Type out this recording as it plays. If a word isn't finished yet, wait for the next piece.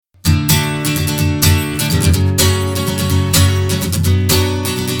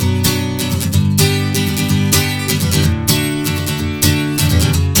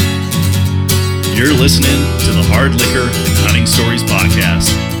Hard Liquor Hunting Stories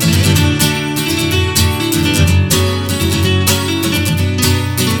Podcast.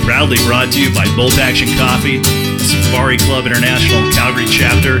 Proudly brought to you by Bolt Action Coffee, Safari Club International Calgary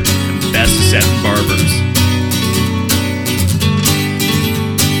Chapter, and Best of Seven Barbers.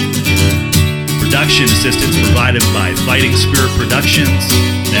 Production assistance provided by Fighting Spirit Productions.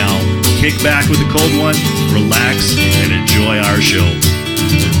 Now, kick back with a cold one, relax, and enjoy our show.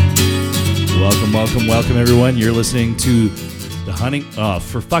 Welcome, everyone. You're listening to the hunting. Oh,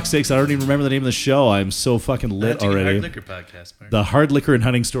 for fuck's sakes, I don't even remember the name of the show. I'm so fucking lit already. Hard Liquor Podcast. Mark. The Hard Liquor and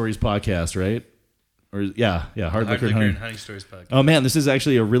Hunting Stories Podcast, right? Or Hard Liquor and Hunting Stories Podcast. Oh man, this is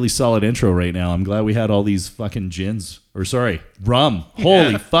actually a really solid intro right now. I'm glad we had all these fucking rum.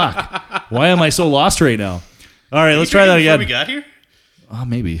 Holy fuck! Why am I so lost right now? All right, let's try that again. Before we got here? Oh,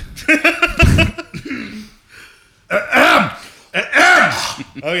 maybe.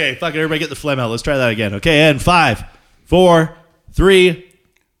 Okay, fuck it. Everybody get the phlegm out. Let's try that again. Okay, and 5, 4, 3.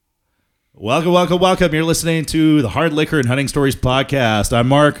 Welcome. You're listening to the Hard Liquor and Hunting Stories Podcast. I'm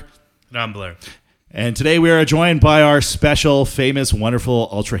Mark. And I'm Blair. And today we are joined by our special, famous, wonderful,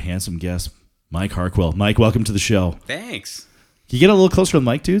 ultra handsome guest, Mike Harkwell. Mike, welcome to the show. Thanks. Can you get a little closer to the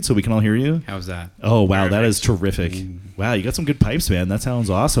mic, dude, so we can all hear you? How's that? Oh, wow, that is terrific. Wow, you got some good pipes, man. That sounds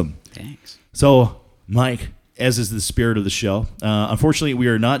awesome. Thanks. So, Mike, as is the spirit of the show, unfortunately, we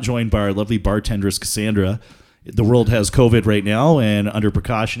are not joined by our lovely bartendress, Cassandra. The world has COVID right now, and under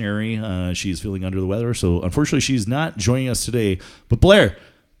precautionary, she's feeling under the weather. So, unfortunately, she's not joining us today. But, Blair,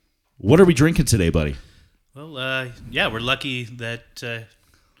 what are we drinking today, buddy? Well, we're lucky that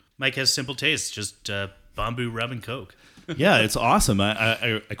Mike has simple tastes, just bamboo rum and Coke. Yeah, it's awesome.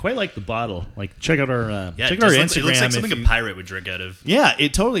 I quite like the bottle. Like, check out our check out our Instagram. It looks like something a pirate would drink out of. Yeah,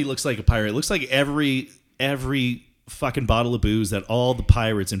 it totally looks like a pirate. It looks like every fucking bottle of booze that all the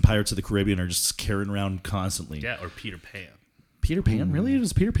pirates in Pirates of the Caribbean are just carrying around constantly. Yeah, or Peter Pan. Peter Pan? Really?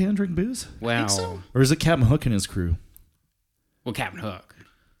 Does Peter Pan drink booze? Well, so. Or is it Captain Hook and his crew? Well, Captain Hook.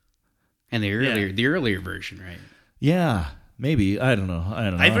 And the earlier version, right? Yeah, maybe. I don't know.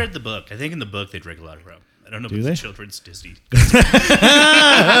 I've read the book. I think in the book they drink a lot of rum. I don't know if it's a children's Disney.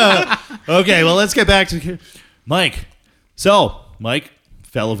 Okay, well, let's get back to Mike. So, Mike,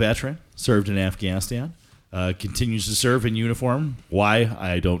 fellow veteran, served in Afghanistan, continues to serve in uniform. Why?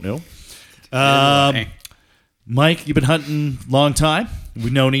 I don't know. Mike, you've been hunting a long time.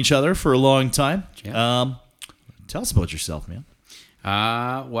 We've known each other for a long time. Yeah. Tell us about yourself, man.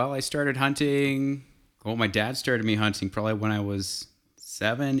 Well, I started hunting. Well, my dad started me hunting probably when I was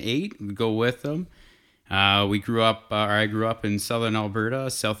 7, 8. We'd go with them. I grew up in southern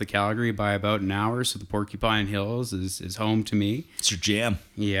Alberta, south of Calgary by about an hour. So the Porcupine Hills is home to me. It's your jam.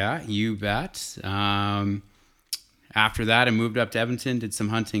 Yeah, you bet. After that, I moved up to Edmonton, did some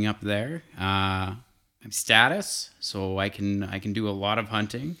hunting up there. I'm status, so I can do a lot of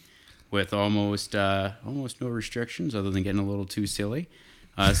hunting with almost no restrictions other than getting a little too silly.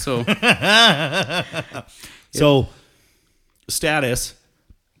 So status.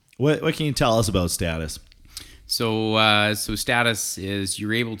 What can you tell us about status? So status is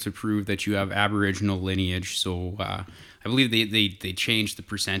you're able to prove that you have Aboriginal lineage. So I believe they changed the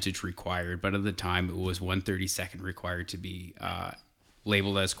percentage required, but at the time it was 1/32 required to be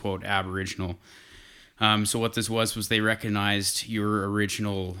labeled as, quote, Aboriginal. So what this was they recognized your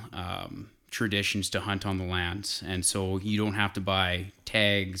original traditions to hunt on the land. And so you don't have to buy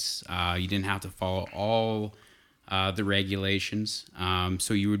tags. You didn't have to follow all the regulations.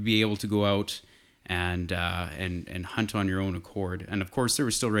 So you would be able to go out and hunt on your own accord. And of course, there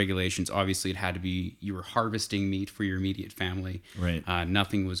were still regulations. Obviously, it had to be, you were harvesting meat for your immediate family. Right.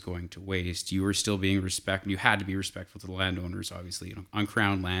 Nothing was going to waste. You were still being you had to be respectful to the landowners, obviously. On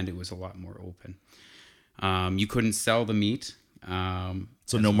Crown land, it was a lot more open. You couldn't sell the meat.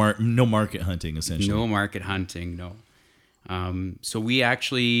 So no market hunting, essentially. No market hunting, no. So we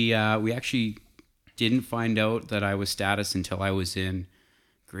actually didn't find out that I was status until I was in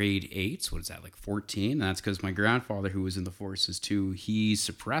grade 8. So what is that, like 14? And that's because my grandfather, who was in the forces too, he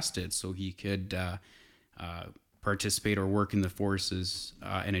suppressed it so he could participate or work in the forces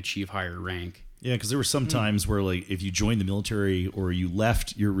and achieve higher rank. Yeah, because there were some times where, like, if you joined the military or you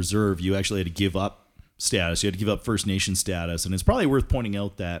left your reserve, you actually had to give up status. You had to give up First Nation status. And it's probably worth pointing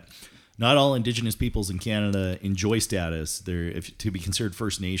out that not all Indigenous peoples in Canada enjoy status. To be considered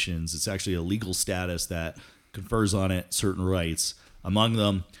First Nations, it's actually a legal status that confers on it certain rights. Among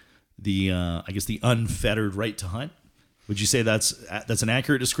them, the unfettered right to hunt. Would you say that's an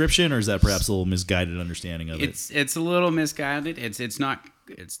accurate description, or is that perhaps a little misguided understanding of it? It's a little misguided. It's not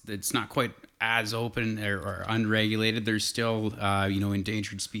it's not quite as open or unregulated. There's still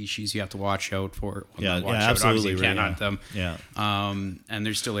endangered species you have to watch out for. Absolutely. You can't hunt them. Yeah. And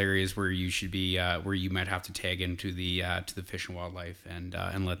there's still areas where you should be where you might have to tag into the to the Fish and Wildlife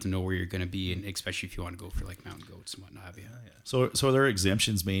and let them know where you're going to be, and especially if you want to go for like mountain goats and whatnot. Yeah. So are there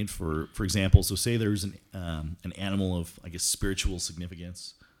exemptions made for example? So say there's an animal of, I guess, spiritual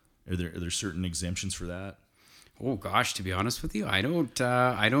significance. Are there certain exemptions for that? Oh gosh, to be honest with you, I don't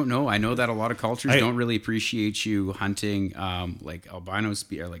know. I know that a lot of cultures don't really appreciate you hunting like albino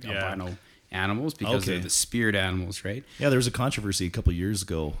albino animals because they're the spirit animals, right? Yeah, there was a controversy a couple of years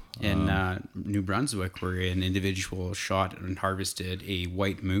ago in New Brunswick where an individual shot and harvested a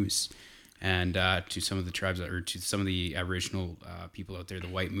white moose, and to some of the tribes or to some of the Aboriginal people out there, the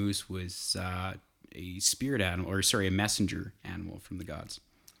white moose was a spirit animal, or sorry, a messenger animal from the gods.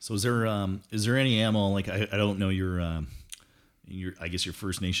 So is there any animal, like I don't know your I guess your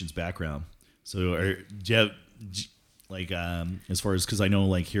First Nations background. So do you have like as far as, because I know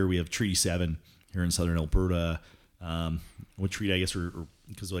like here we have Treaty 7 here in southern Alberta. What treaty, I guess, or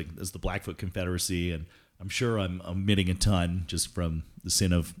because like there's the Blackfoot Confederacy, and I'm sure I'm omitting a ton just from the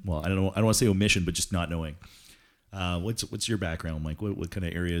sin of, well, I don't want to say omission, but just not knowing. What's your background, Mike? What kind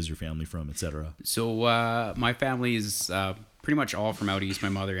of area is your family from, etc.? So my family is pretty much all from out east. My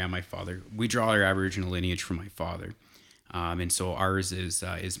mother and my father. We draw our Aboriginal lineage from my father, and so ours is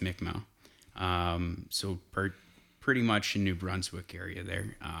Mi'kmaq. So pretty much in New Brunswick area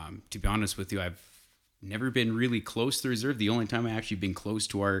there. To be honest with you, I've never been really close to the reserve. The only time I actually been close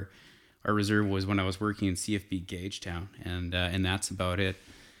to our reserve was when I was working in CFB Gagetown, and that's about it.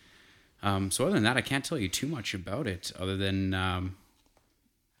 So other than that, I can't tell you too much about it, other than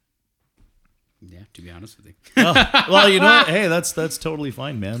to be honest with you. Well, you know what? Hey, that's totally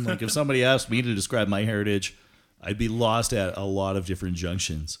fine, man. Like if somebody asked me to describe my heritage, I'd be lost at a lot of different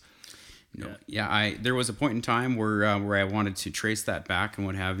junctions. No, yeah, there was a point in time where I wanted to trace that back and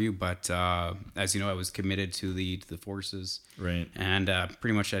what have you, but as you know, I was committed to the forces, right? And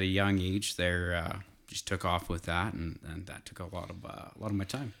pretty much at a young age, there just took off with that, and that took a lot of my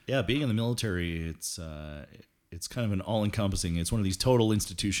time. Yeah, being in the military, it's kind of an all-encompassing. It's one of these total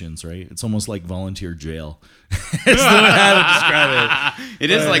institutions, right? It's almost like volunteer jail. That's the way I would describe it.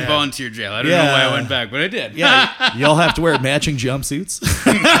 It is like volunteer jail. I don't know why I went back, but I did. Yeah, you all have to wear matching jumpsuits.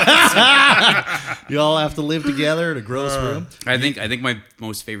 You all have to live together in a gross room. I think my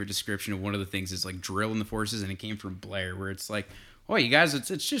most favorite description of one of the things is like drill in the forces, and it came from Blair, where it's like, oh, you guys,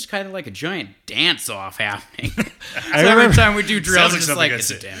 it's just kind of like a giant dance-off happening. Every time we do drill, it's like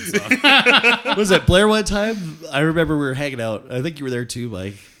it's a dance-off. Was it Blair one time? I remember we were hanging out. I think you were there too,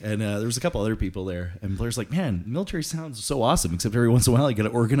 Mike. And there was a couple other people there. And Blair's like, man, military sounds so awesome, except every once in a while you got to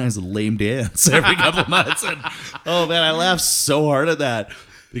organize a lame dance every couple of months. And, oh, man, I laughed so hard at that.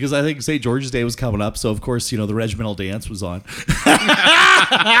 Because I think St. George's Day was coming up. So, of course, the regimental dance was on.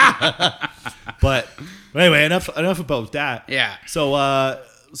 But anyway, enough about that. Yeah. So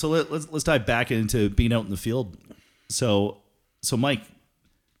let's dive back into being out in the field. So Mike,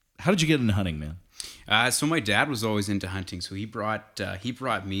 how did you get into hunting, man? So my dad was always into hunting. So he brought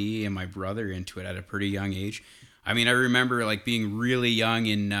me and my brother into it at a pretty young age. I mean, I remember like being really young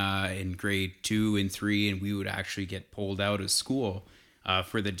in grade 2 and 3, and we would actually get pulled out of school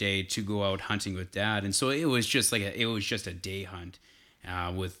for the day to go out hunting with Dad. And so it was just a day hunt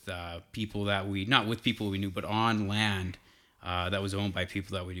with people that not with people we knew, but on land that was owned by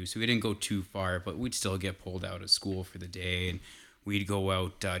people that we knew. So we didn't go too far, but we'd still get pulled out of school for the day, and we'd go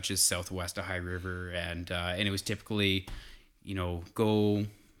out just southwest of High River, and it was typically, go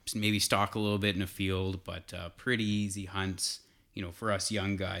maybe stalk a little bit in a field, but pretty easy hunts, for us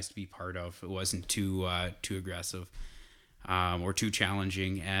young guys to be part of. It wasn't too aggressive. Or too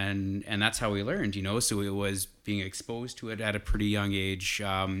challenging, and that's how we learned, So it was being exposed to it at a pretty young age,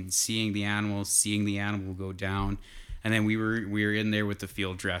 seeing the animal go down, and then we were in there with the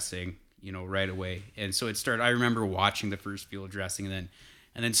field dressing, right away. And so it started. I remember watching the first field dressing, and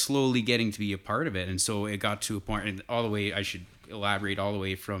then slowly getting to be a part of it. And so it got to a point, and all the way, I should elaborate, all the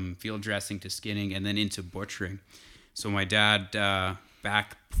way from field dressing to skinning, and then into butchering. So my dad,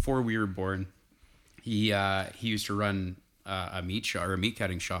 back before we were born, he used to run a meat shop or a meat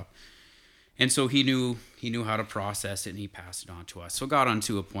cutting shop, and so he knew how to process it, and he passed it on to us. So it got on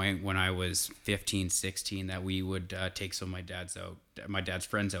to a point when I was 15, 16 that we would take some of my dad's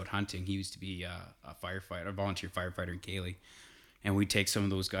friends out hunting. He used to be a volunteer firefighter in Cayley, and we'd take some of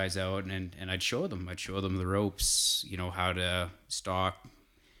those guys out, and I'd show them the ropes, how to stalk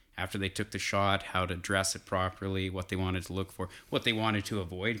after they took the shot, how to dress it properly, what they wanted to look for, what they wanted to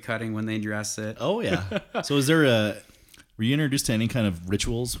avoid cutting when they dress it. Oh yeah. So were Were you introduced to any kind of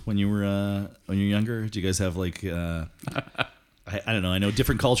rituals when you were younger? Do you guys have like I don't know. I know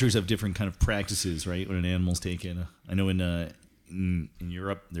different cultures have different kind of practices, right? When an animal's taken. I know in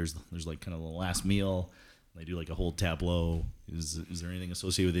Europe there's like kind of the last meal. They do like a whole tableau. Is there anything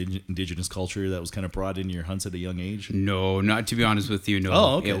associated with indigenous culture that was kind of brought into your hunts at a young age? No, not to be honest with you. No,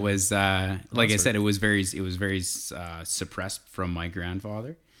 Oh, okay. It was like I said, it was very suppressed from my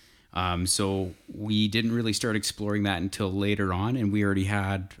grandfather. So we didn't really start exploring that until later on, and we already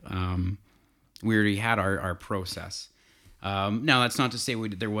had our process. Now that's not to say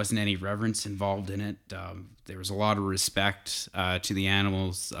there wasn't any reverence involved in it. There was a lot of respect to the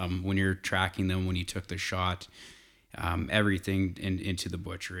animals when you're tracking them, when you took the shot, everything into the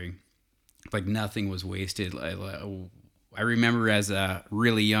butchering. Like nothing was wasted. I remember as a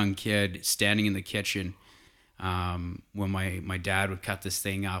really young kid standing in the kitchen when my dad would cut this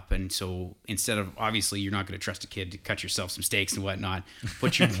thing up, and so instead of, obviously you're not going to trust a kid to cut yourself some steaks and whatnot,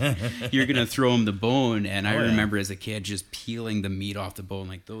 but you're going to throw him the bone. And I remember as a kid just peeling the meat off the bone.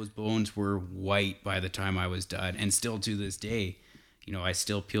 Like those bones were white by the time I was done, and still to this day, you know, I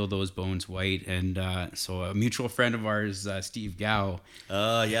still peel those bones white. And so a mutual friend of ours, Steve Gow.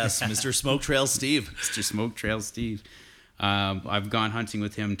 Yes, Mr. Smoke Trail Steve. Mr. Smoke Trail Steve. I've gone hunting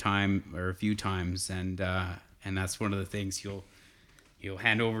with him a few times, and that's one of the things he'll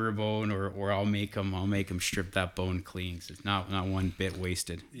hand over a bone, or I'll make him strip that bone clean. So it's not one bit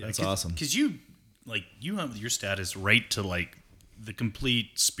wasted. Yeah, That's awesome. Because you have your status right to like the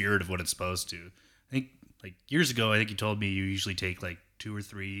complete spirit of what it's supposed to. I think like years ago, I think you told me you usually take like 2 or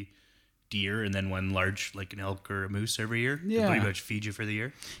 3 deer and then one large, like an elk or a moose every year. Yeah. To pretty much feed you for the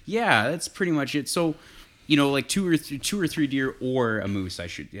year. Yeah, that's pretty much it. So, you know, like two or three deer or a moose, I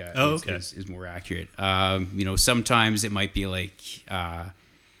should, yeah. Oh, is, okay. is more accurate. You know, sometimes it might be like,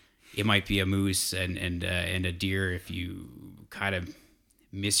 it might be a moose and a deer if you kind of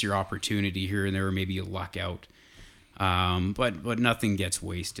miss your opportunity here and there, or maybe you luck out. But nothing gets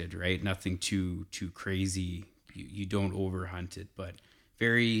wasted, right? Nothing too crazy. You don't overhunt it, but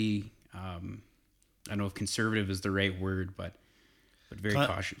very, I don't know if conservative is the right word, but very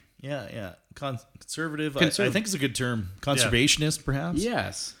cautious. Yeah. Conservative. I think is a good term. Conservationist, perhaps.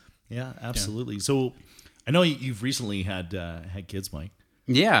 Yes. Yeah, absolutely. Yeah. So, I know you've recently had kids, Mike.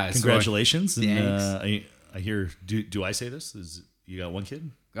 Yeah. Congratulations. So and I hear. Do I say this? You got one kid?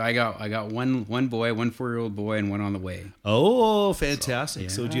 I got one boy, 1 4-year-old boy, and one on the way. Oh,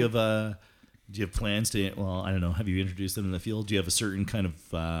 fantastic! So, yeah. So do you have plans to? Well, I don't know. Have you introduced them in the field? Do you have a certain kind of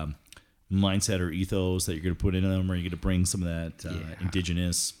mindset or ethos that you're going to put into them? Or are you going to bring some of that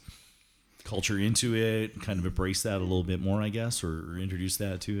indigenous culture into it, kind of embrace that a little bit more, I guess, or introduce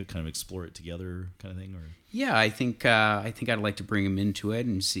that to it, kind of explore it together, kind of thing? Or yeah, I think I'd like to bring him into it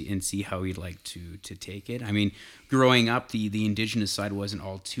and see how he'd like to take it. I mean, growing up, the indigenous side wasn't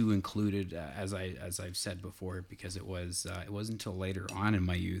all too included, as I've said before, because it wasn't until later on in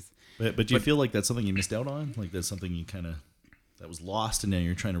my youth. But do you feel like that's something you missed out on? Like that's something you kind of that was lost, and then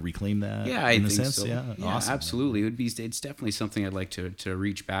you're trying to reclaim that? Yeah, I think sense? so. Yeah, awesome. Absolutely. It's definitely something I'd like to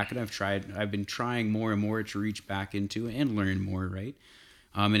reach back, and I've been trying more and more to reach back into and learn more, right?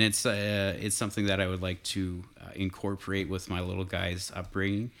 And it's something that I would like to incorporate with my little guy's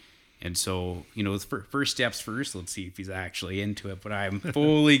upbringing. And so, you know, first steps first, let's see if he's actually into it, but I'm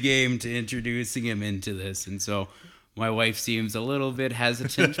fully game to introducing him into this. And so my wife seems a little bit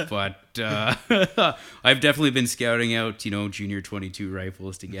hesitant, but I've definitely been scouting out, you know, junior 22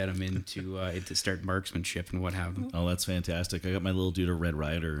 rifles to get him into start marksmanship and what have you. Oh, that's fantastic! I got my little dude a Red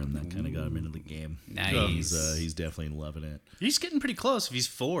Ryder, and that kind of got him into the game. Nice. He's definitely loving it. He's getting pretty close. If he's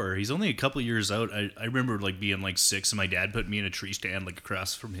 4, he's only a couple years out. I remember like being like 6, and my dad put me in a tree stand like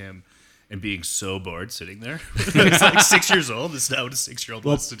across from him, and being so bored sitting there. He's like 6 years old. It's now what a 6-year-old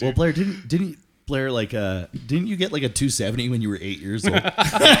wants to do. Well, Blair, didn't Blair didn't you get like a 270 when you were 8 years old?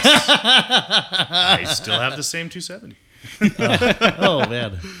 I still have the same 270. Oh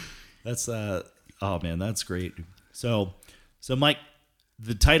man, that's that's great. So Mike,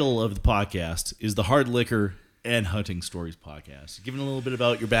 the title of the podcast is the Hard Liquor and Hunting Stories Podcast. Giving a little bit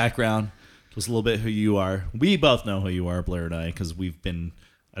about your background, just a little bit who you are. We both know who you are, Blair and I, because we've been,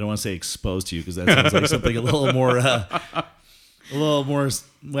 I don't want to say exposed to you, because that sounds like something a little more, well,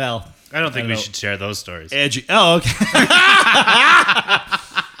 I don't think we should share those stories. Edgy. Oh, okay.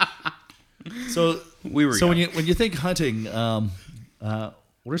 So when you think hunting, what are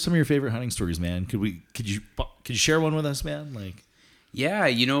some of your favorite hunting stories, man? Could you share one with us, man? Like, yeah,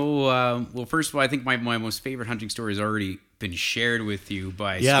 you know, well, first of all, I think my most favorite hunting story has already been shared with you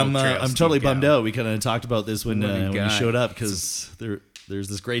by. Yeah, Smoke Trail I'm Steve totally Gow. bummed out. We kind of talked about this when you showed up, because there there's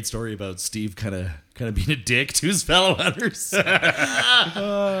this great story about Steve kind of being a dick to his fellow hunters. But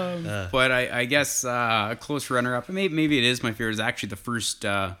I guess a close runner-up, maybe it is my favorite, is actually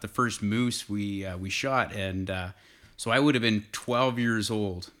the first moose we shot, and so I would have been 12 years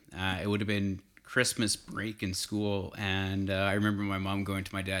old. It would have been Christmas break in school, and I remember my mom going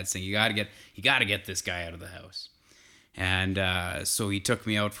to my dad saying, "You got to get this guy out of the house." And so he took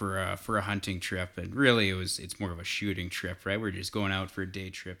me out for a hunting trip, and really it's more of a shooting trip, right? We're just going out for a day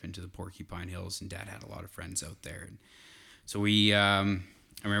trip into the Porcupine Hills, and Dad had a lot of friends out there. And so we, I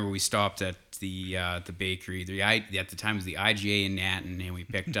remember we stopped at the bakery. At the time it was the IGA in Nanton, and we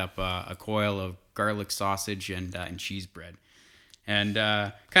picked up a coil of garlic sausage and cheese bread. And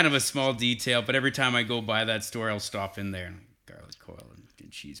kind of a small detail, but every time I go by that store, I'll stop in there and garlic coil and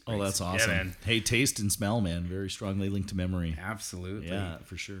cheese bread. Oh, that's awesome. Yeah, man. Hey, taste and smell, man. Very strongly linked to memory. Absolutely. Yeah,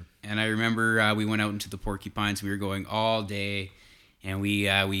 for sure. And I remember we went out into the Porcupines. We were going all day, and we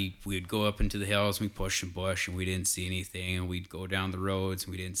would go up into the hills, and we push and bush, and we didn't see anything. And we'd go down the roads,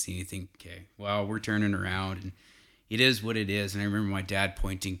 and we didn't see anything. Okay, well, we're turning around, and it is what it is. And I remember my dad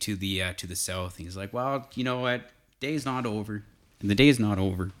pointing to the south. And he's like, "Well, you know what? Day's not over, and the day's not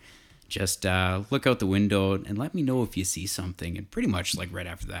over. Just look out the window and let me know if you see something." And pretty much like right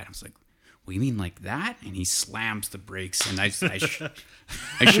after that, I was like, "What do you mean like that?" And he slams the brakes, and I should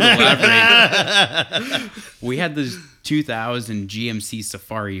elaborate. We had this 2000 GMC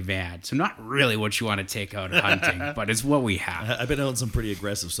Safari van, so not really what you want to take out hunting, but it's what we have. I've been out in some pretty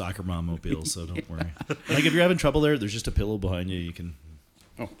aggressive soccer mom mobiles, so don't worry. Like if you're having trouble there's just a pillow behind you. You can.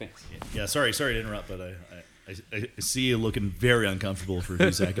 Oh, thanks. Yeah, sorry to interrupt, but I see you looking very uncomfortable for a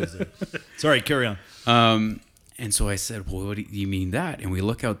few seconds there. Sorry, carry on. And so I said, "Well, what do you mean that?" And we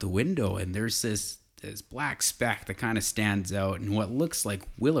look out the window, and there's this black speck that kind of stands out in what looks like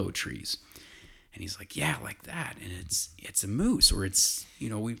willow trees. And he's like, "Yeah, like that." And it's a moose, or it's,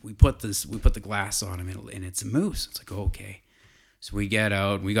 we put the glass on him, and it's a moose. It's like, oh, okay. So we get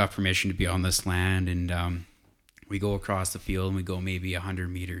out, we got permission to be on this land, and we go across the field, and we go maybe 100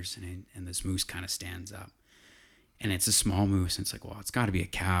 meters, and this moose kind of stands up. And it's a small moose. And it's like, well, it's got to be a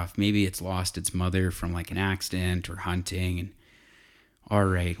calf. Maybe it's lost its mother from like an accident or hunting. And all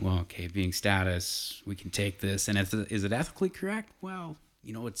right, well, okay, being status, we can take this. And is it ethically correct? Well,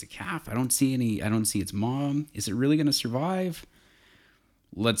 it's a calf. I don't see its mom. Is it really going to survive?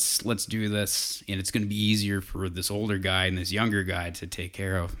 Let's do this. And it's going to be easier for this older guy and this younger guy to take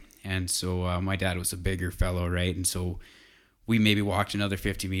care of. And so my dad was a bigger fellow, right? And so we maybe walked another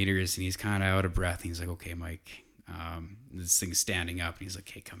 50 meters, and he's kind of out of breath. And he's like, "Okay, Mike." This thing's standing up, and he's like,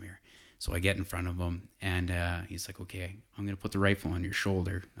 "Hey, come here." So I get in front of him, and he's like, "Okay, I'm gonna put the rifle on your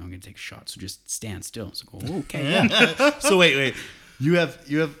shoulder. I'm gonna take a shot. So just stand still." So I go, "Okay." Yeah. So wait, you have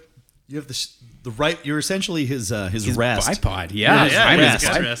the right. You're essentially his rest. Bipod, yeah,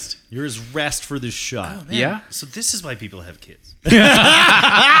 Rest. You're his rest for this shot. Oh, man. Yeah. So this is why people have kids.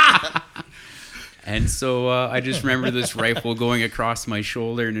 And so I just remember this rifle going across my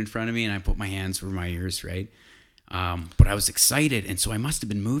shoulder and in front of me, and I put my hands over my ears, right? But I was excited, and so I must have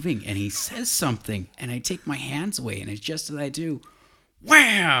been moving, and he says something, and I take my hands away, and it's just as I do,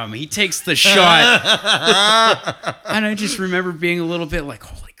 wham! He takes the shot. And I just remember being a little bit like,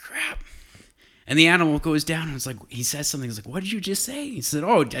 holy crap. And the animal goes down, and it's like, he says something, he's like, "What did you just say?" He said,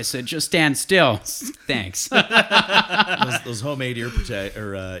 "Oh, I said, just stand still." Thanks. Those homemade ear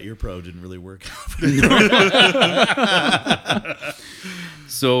pro didn't really work.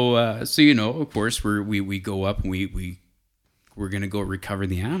 So of course we go up, and we're gonna go recover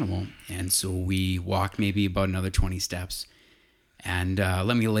the animal, and so we walked maybe about another 20 steps, and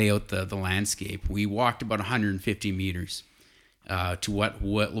let me lay out the landscape. We walked about 150 meters to what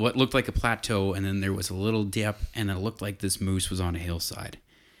looked like a plateau, and then there was a little dip, and it looked like this moose was on a hillside.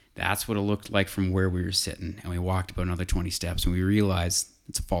 That's what it looked like from where we were sitting, and we walked about another 20 steps, and we realized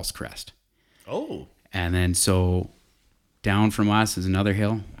it's a false crest. Oh. And then so down from us is another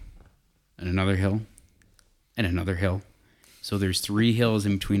hill, and another hill, and another hill. So there's 3 hills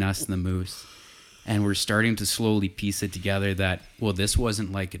in between us and the moose. And we're starting to slowly piece it together that, well, this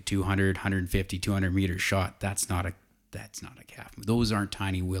wasn't like a 200, 150, 200 meter shot. That's not a calf. Those aren't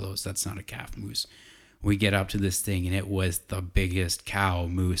tiny willows. That's not a calf moose. We get up to this thing, and it was the biggest cow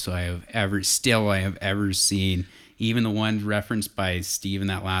moose I have ever seen. Even the one referenced by Steve in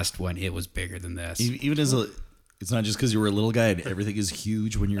that last one, it was bigger than this. Even as it's not just because you were a little guy and everything is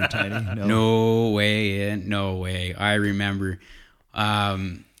huge when you're tiny. No way. I remember.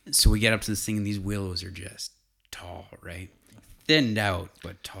 So we get up to this thing, and these willows are just tall, right? Thinned out,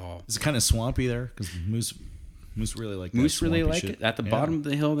 but tall. Is it kind of swampy there? Because moose Moose really like Moose really swampy like shit. it. At the bottom of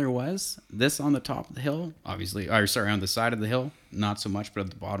the hill, there was this on the top of the hill, obviously. Or sorry, on the side of the hill, not so much, but at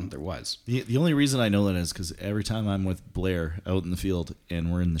the bottom there was. The only reason I know that is because every time I'm with Blair out in the field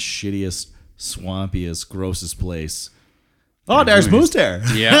and we're in the shittiest, swampiest, grossest place. Oh, there's moose there.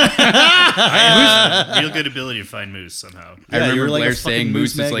 Yeah, I have real good ability to find moose somehow. I Yeah, remember you're like a Blair fucking saying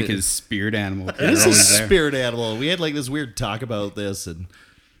moose moose is like magnet. his spirit animal. It is They're a always there. spirit animal. We had like this weird talk about this, and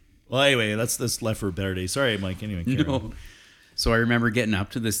well, anyway, that's left for a better day. Sorry, Mike. Anyway, carry on. No. So I remember getting up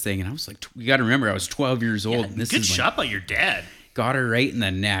to this thing, and I was like, you got to remember, I was 12 years old. and this Good is like, shot by your dad. got her right in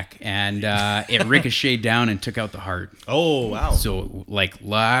the neck, and it ricocheted down and took out the heart. Oh wow! So, like,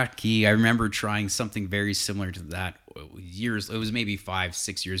 lucky. I remember trying something very similar to that years. It was maybe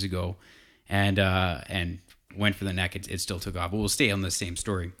 5-6 years ago, and went for the neck. It still took off. But we'll stay on the same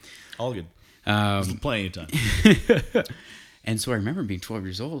story. All good. There's plenty of time. And so I remember being 12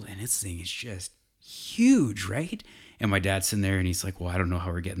 years old, and this thing is just huge, right? And my dad's sitting there, and he's like, "Well, I don't know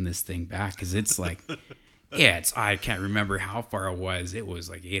how we're getting this thing back because it's like." Yeah, I can't remember how far it was. It was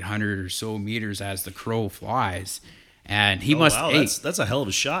like 800 or so meters as the crow flies. And he must. Wow, hey, that's a hell of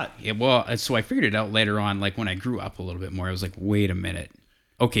a shot. yeah, well, so I figured it out later on, like when I grew up a little bit more. I was like, wait a minute.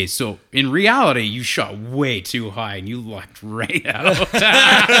 Okay, so in reality, you shot way too high and you lucked right out.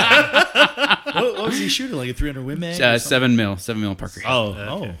 What was he shooting? Like a 300 Win Mag? or something? 7 mil Parker.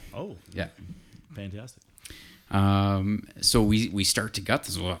 Oh, Yeah. fantastic. So we start to gut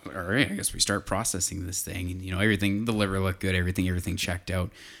this. Well, all right, I guess we start processing this thing, and everything. The liver looked good, everything checked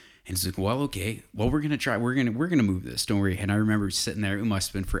out. And it's like, well, okay, well, we're gonna try. We're gonna move this. Don't worry. And I remember sitting there. It must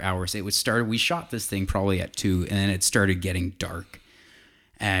have been for hours. It was started. We shot this thing probably at 2, and then it started getting dark,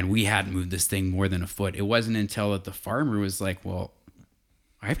 and we hadn't moved this thing more than a foot. It wasn't until that the farmer was like, well,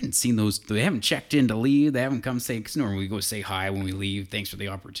 I haven't seen those. They haven't checked in to leave. They haven't come say, because normally we go say hi when we leave. Thanks for the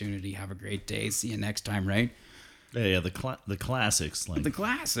opportunity. Have a great day. See you next time, right? Yeah, the classics, like The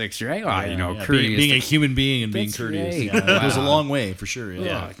classics, right? yeah, courteous. being a human being and being That's courteous. right. Yeah, it goes a Wow. long way for sure.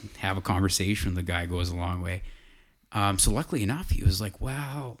 Yeah. Have a conversation with the guy goes a long way. So luckily enough, he was like,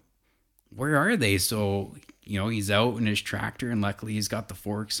 well, where are they? So, he's out in his tractor, and luckily he's got the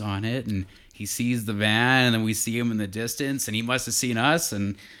forks on it, and he sees the van, and then we see him in the distance, and he must have seen us,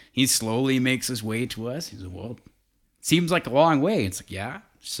 and he slowly makes his way to us. He's like, well, seems like a long way. It's like, yeah,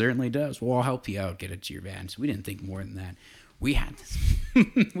 certainly does. Well, I'll help you out, get it to your van. So we didn't think more than that. We had this,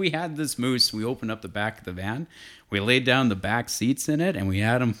 we had this moose. We opened up the back of the van. We laid down the back seats in it, and we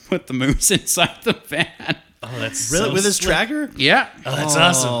had him put the moose inside the van. Oh, that's Really, so with his slick. tracker? Yeah. Oh, that's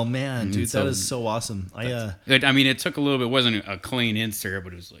awesome. Oh man, dude, So- that is so awesome. I mean, it took a little bit. It wasn't a clean insert,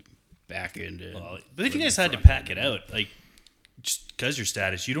 but it was like back into. But if you guys had to pack it out, like just because your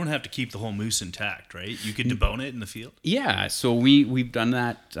status, you don't have to keep the whole moose intact, right? You could debone it in the field. Yeah, so we've done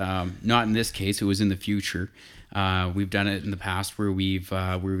that. Not in this case; it was in the future. We've done it in the past where we've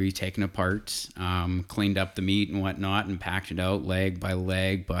taken apart, cleaned up the meat and whatnot, and packed it out leg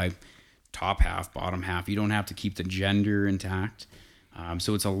by top half, bottom half. You don't have to keep the gender intact,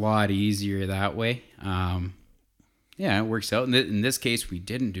 so it's a lot easier that way. Yeah, it works out. In this case, we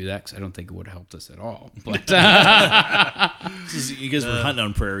didn't do that because I don't think it would have helped us at all. But you guys were hunting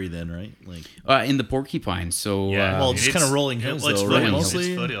on prairie then, right? Like, in the porcupine, so well, just kind of rolling hills, It's though, right? foothills.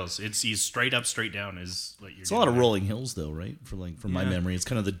 Mostly? It's foothills. It's he's straight up, straight down is what you're. it's a lot of rolling hills, though, right? From my memory, it's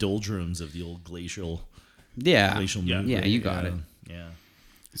kind of the doldrums of the old glacial yeah, mood, yeah, right? you got it. Yeah.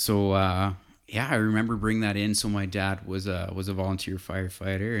 So yeah, I remember bringing that in. So my dad was a volunteer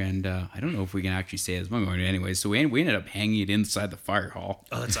firefighter, and I don't know if we can actually say his name anyway. So we ended up hanging it inside the fire hall.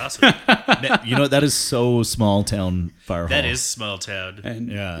 Oh, that's awesome. You know what? That is so small town fire That hall. is small town.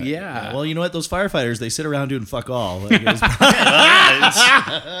 And Yeah. Well, you know what? Those firefighters, they sit around doing fuck all. Like, it was-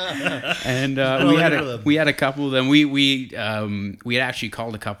 and we had a couple of them. We had actually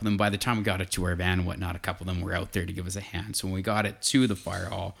called a couple of them. By the time we got it to our van and whatnot, a couple of them were out there to give us a hand. So when we got it to the fire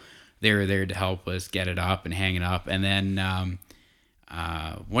hall, they were there to help us get it up and hang it up. And then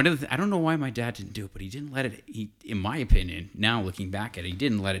one of the, I don't know why my dad didn't do it, but he didn't let it. In my opinion, now looking back at it, he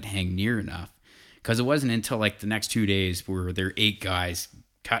didn't let it hang near enough, because it wasn't until like the next 2 days where there were 8 guys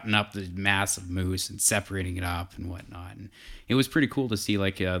cutting up the massive moose and separating it up and whatnot. And it was pretty cool to see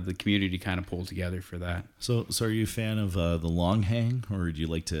like the community kind of pull together for that. so are you a fan of the long hang, or do you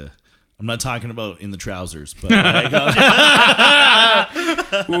like to? I'm not talking about in the trousers, but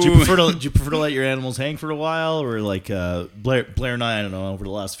do you prefer to let your animals hang for a while, or like Blair and I don't know. Over the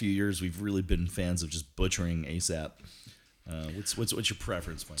last few years, we've really been fans of just butchering ASAP. What's your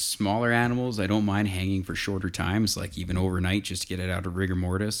preference, Mike? Smaller animals, I don't mind hanging for shorter times, like even overnight, just to get it out of rigor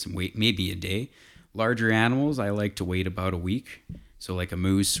mortis and wait maybe a day. Larger animals, I like to wait about a week So like a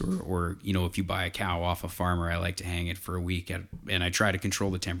moose or if you buy a cow off a farmer, I like to hang it for a week and I try to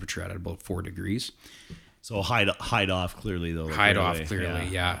control the temperature at about 4 degrees. So hide off clearly though. Hide off clearly,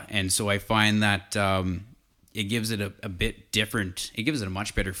 yeah. And so I find that it gives it a bit different. It gives it a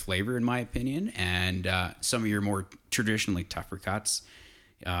much better flavor, in my opinion. And some of your more traditionally tougher cuts,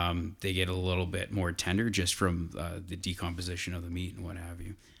 they get a little bit more tender just from the decomposition of the meat and what have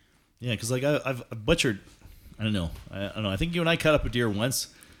you. Yeah, because like I've butchered. I don't know. I think you and I cut up a deer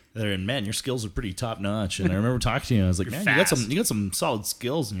once. There, and man, your skills are pretty top notch. And I remember talking to you, and I was like, You're man, fast. you got some solid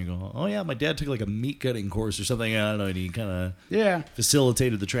skills. And you go, oh yeah, my dad took like a meat cutting course or something. I don't know. And he kind of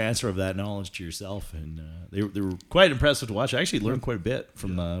facilitated the transfer of that knowledge to yourself. And they were quite impressive to watch. I actually learned quite a bit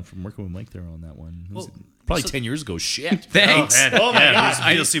from working with Mike there on that one. It was probably 10 years ago. Shit. Thanks. Oh, man. Oh, my yeah, God.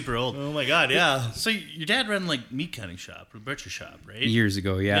 I feel super old. Oh my god, yeah. So your dad ran like meat cutting shop or butcher shop, right? Years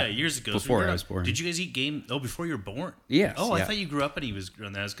ago, yeah. Yeah, years ago. Before So I was born. Did you guys eat game? Oh, before you were born? Yes, Oh, I yeah. thought you grew up and he was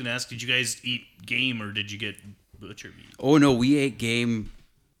on that. I was going to ask, did you guys eat game or did you get butcher meat? Oh no, we ate game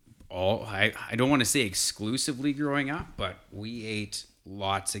I don't want to say exclusively growing up, but we ate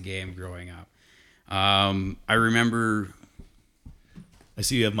lots of game growing up. I remember I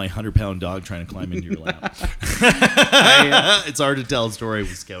see you have my 100-pound dog trying to climb into your lap. It's hard to tell a story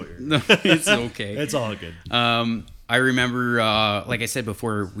with Scout here. no, it's okay. It's all good. I remember, like I said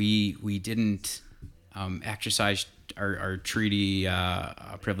before, we didn't exercise our treaty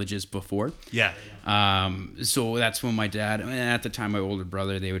privileges before. Yeah. So that's when my dad, and at the time my older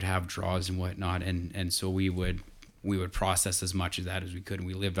brother, they would have draws and whatnot, and so we would process as much of that as we could, and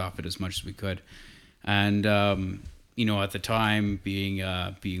we lived off it as much as we could. And at the time, being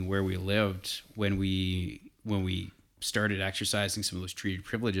where we lived, when we started exercising some of those treated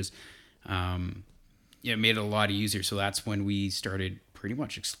privileges, it made it a lot easier. So that's when we started pretty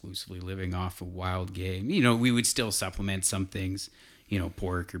much exclusively living off of wild game. We would still supplement some things,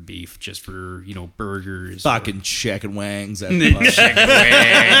 pork or beef just for, burgers. Fucking chicken wangs. Chicken wings.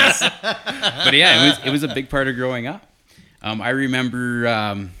 But yeah, it was a big part of growing up. I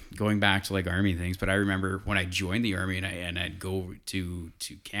remember going back to like army things, but I remember when I joined the army and I'd go to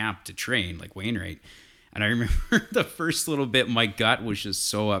camp to train like Wainwright. And I remember the first little bit, my gut was just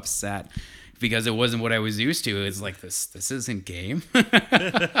so upset because it wasn't what I was used to. It's like, this isn't game.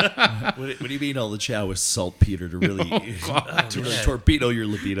 What do you mean all the chow was saltpeter to really torpedo your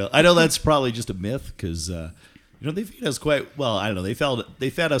libido? I know that's probably just a myth because they feed us quite well. I don't know. They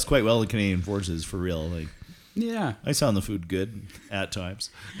fed us quite well in Canadian Forces for real. Like, yeah, I found the food good at times.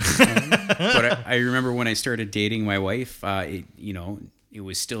 But I remember when I started dating my wife, it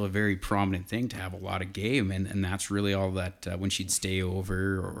was still a very prominent thing to have a lot of game, and that's really all that when she'd stay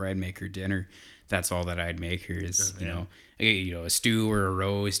over or I'd make her dinner, that's all that I'd make her is a stew or a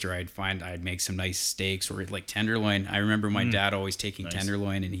roast, or I'd make some nice steaks or like tenderloin. I remember my dad always taking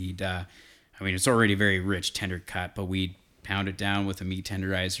tenderloin, and he'd it's already very rich tender cut, but we'd pound it down with a meat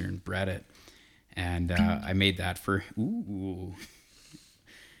tenderizer and bread it, and I made that for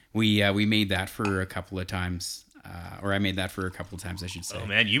we made that for a couple of times. Or I made that for a couple of times, I should say. Oh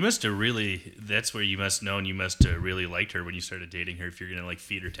man, you must have really. That's where you must known you must have really liked her when you started dating her. If you're gonna like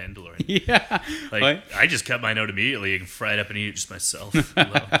feed her tenderloin, Yeah. I just cut mine out immediately and fry it up and eat it just myself.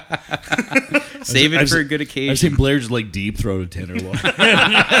 Save it I've for a seen- good occasion. I've seen Blair just like deep throat a tenderloin.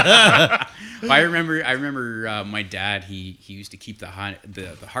 I remember my dad. He used to keep the heart, and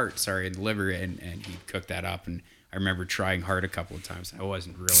the liver, and he'd cook that up. And I remember trying hard a couple of times. I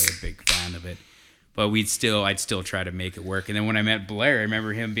wasn't really a big fan of it. But I'd still try to make it work. And then when I met Blair, I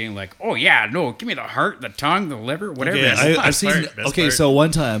remember him being like, "Oh yeah, no, give me the heart, the tongue, the liver, whatever." Okay, it is." I've seen. part, best Okay, part. so one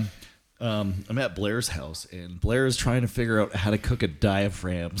time, I'm at Blair's house, and Blair is trying to figure out how to cook a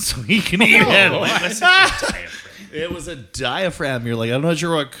diaphragm so he can eat it. It was a diaphragm. You're like, I'm not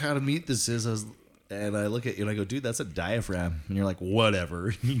sure what kind of meat this is. And I look at you and I go, dude, that's a diaphragm. And you're like,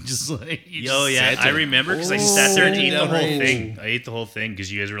 whatever. You just like, I remember because I sat there and ate the whole Oh. thing. I ate the whole thing because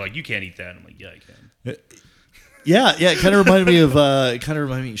you guys were like, "You can't eat that." I'm like, "Yeah, I can." Yeah, it kind of reminded me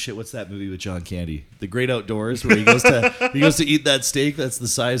of shit. What's that movie with John Candy? The Great Outdoors, where he goes to eat that steak that's the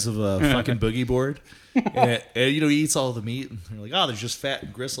size of a fucking boogie board, and he eats all the meat. And you're like, oh, there's just fat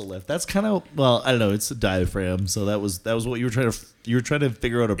and gristle left. That's kind of I don't know. It's a diaphragm, so that was what you were trying to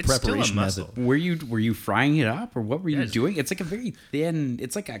figure out a It's still a preparation muscle. method. Were you frying it up, or what were you doing? It's like a very thin.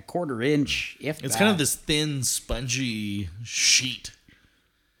 It's like a quarter inch. It's kind of this thin, spongy sheet.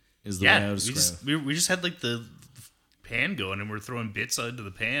 Is the way I would describe it. we just had like the pan going and we're throwing bits into the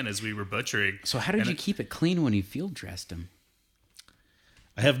pan as we were butchering. So how did And you keep it clean when you field dressed them?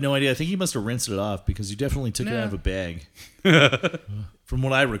 I have no idea. I think he must have rinsed it off because you definitely took it out of a bag, from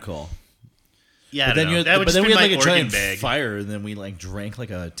what I recall. Yeah, But then, that would but just then be we had my like a organ giant bag. fire, and then we like drank like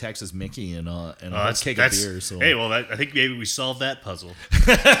a Texas Mickey and a That's keg of beer. So hey, well, I think maybe we solved that puzzle.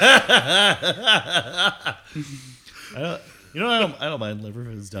 I don't mind liver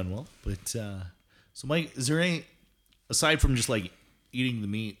if it's done well. But so, Mike, is there any aside from just like eating the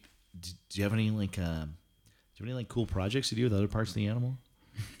meat? Do you have any like cool projects you do with other parts of the animal?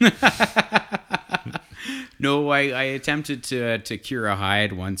 No, I attempted to cure a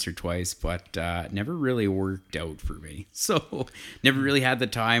hide once or twice, but never really worked out for me. So never really had the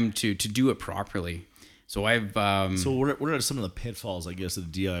time to do it properly. So I've So what are some of the pitfalls, I guess,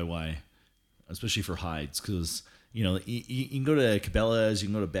 of the DIY, especially for hides? Because you can go to Cabela's, you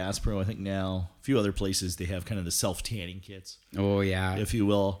can go to Bass Pro. I think now a few other places they have kind of the self tanning kits, oh yeah, if you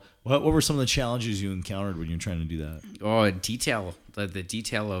will. What were some of the challenges you encountered when you're trying to do that? oh detail the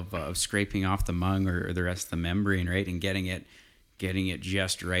detail of scraping off the mung or the rest of the membrane, right, and getting it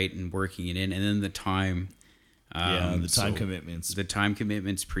just right and working it in, and then the time. The time commitments. The time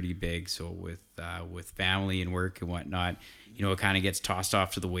commitment's pretty big. So with family and work and whatnot, it kind of gets tossed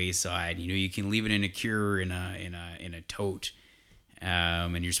off to the wayside. You can leave it in a cure in a tote,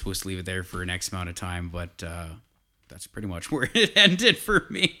 and you're supposed to leave it there for an X amount of time. But that's pretty much where it ended for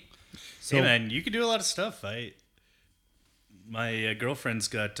me. So, hey man, you can do a lot of stuff. My girlfriend's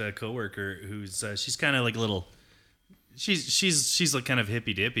got a coworker who's she's kind of like a little. She's like kind of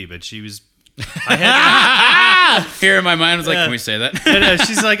hippy dippy, but she was. Here in my mind, I was like, "Can we say that?" No,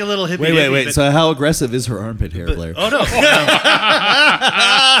 she's like a little hippy. wait. But, So how aggressive is her armpit hair, Blair? oh no.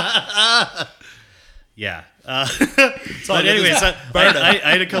 Yeah. But anyways, I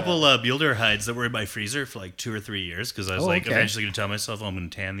had a couple Builder hides that were in my freezer for like 2 or 3 years because I was eventually going to tell myself, I'm going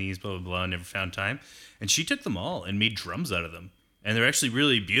to tan these, blah, blah, blah. Never found time. And she took them all and made drums out of them. And they're actually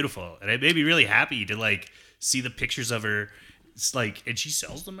really beautiful. And it made me really happy to like see the pictures of her. It's like, and she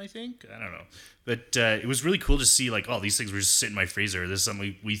sells them, I think. I don't know. But it was really cool to see like, oh, these things were just sitting in my freezer. This is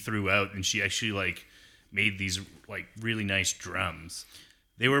something we threw out. And she actually like made these like really nice drums.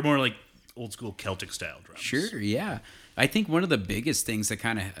 They were more like old school Celtic style drums. Sure, yeah. I think one of the biggest things that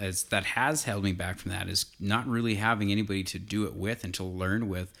has held me back from that is not really having anybody to do it with and to learn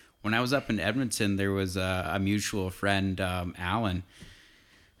with. When I was up in Edmonton, there was a mutual friend, Alan,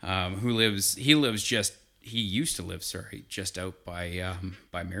 he used to live just out by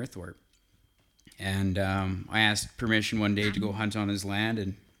Merithorpe. And I asked permission one day to go hunt on his land,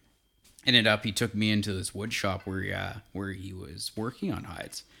 and he took me into this wood shop where he was working on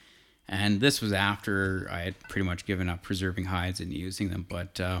hides. And this was after I had pretty much given up preserving hides and using them.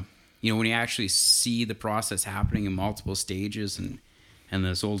 But, when you actually see the process happening in multiple stages and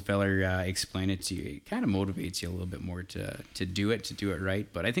this old fella explain it to you, it kind of motivates you a little bit more to do it right.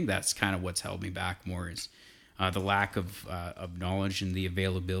 But I think that's kind of what's held me back more is the lack of knowledge and the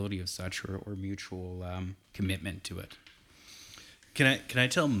availability of such or mutual commitment to it. Can I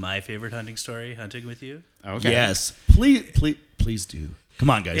tell my favorite hunting story, hunting with you? Okay. Yes, please do. Come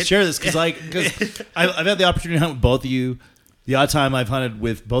on, guys, share this because I've had the opportunity to hunt with both of you. The odd time I've hunted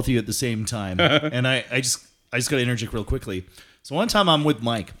with both of you at the same time, and I just got to interject real quickly. So one time I'm with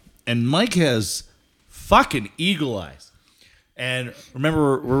Mike, and Mike has fucking eagle eyes. And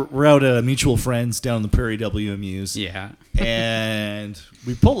remember, we're out at mutual friends down in the Prairie WMUs. Yeah. And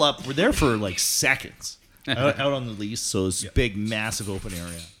we pull up. We're there for like seconds out on the lease. So it's big, massive open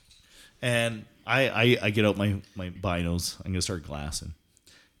area. And I get out my binos. I'm going to start glassing.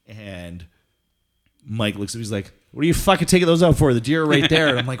 And Mike looks at me. He's like, what are you fucking taking those out for? The deer are right there.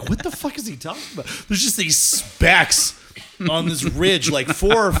 And I'm like, what the fuck is he talking about? There's just these specks on this ridge like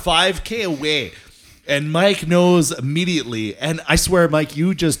 4 or 5K away. And Mike knows immediately. And I swear, Mike,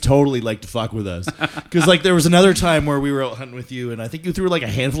 you just totally like to fuck with us. Because like there was another time where we were out hunting with you, and I think you threw like a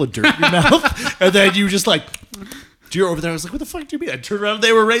handful of dirt in your mouth. And then you just like, deer over there. I was like, what the fuck do you mean? I turned around and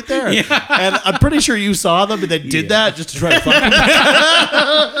they were right there. Yeah. And I'm pretty sure you saw them and then did that just to try to fuck them.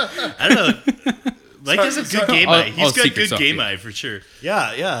 I don't know. Mike has a good game eye. He's got good game eye for sure.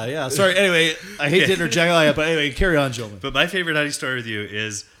 Yeah. Sorry. Anyway, I hate to interject, but anyway, carry on, gentlemen. But my favorite hunting story with you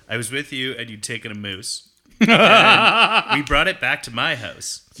is I was with you and you'd taken a moose. And we brought it back to my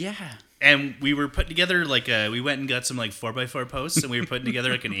house. Yeah. And we were putting together we went and got some like 4x4 posts, and we were putting together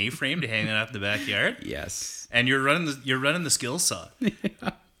like an A-frame to hang it up in the backyard. Yes. And you're running the skill saw.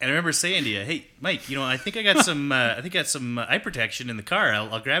 And I remember saying to you, "Hey, Mike, I think I got some eye protection in the car.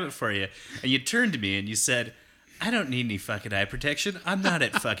 I'll grab it for you." And you turned to me and you said, "I don't need any fucking eye protection. I'm not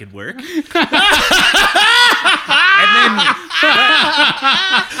at fucking work." and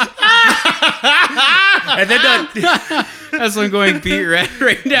then that's what I'm going beat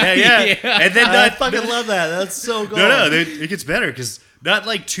right now. Yeah. And then I fucking love that. That's so good. No, it gets better because not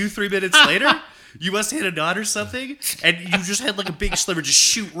like 2-3 minutes later, You must have hit a knot or something, and you just had like a big sliver just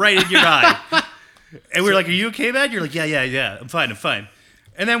shoot right in your eye. And we're like, "Are you okay, man?" You're like, "Yeah, I'm fine."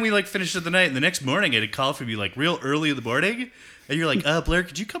 And then we like finished the night, and the next morning I had a call from you like real early in the morning, and you're like, Blair,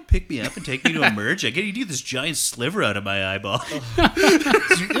 could you come pick me up and take me to Emerge? I get you this giant sliver out of my eyeball.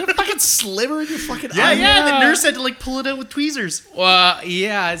 You got a fucking sliver in your fucking eye. Yeah. The nurse had to like pull it out with tweezers. Well,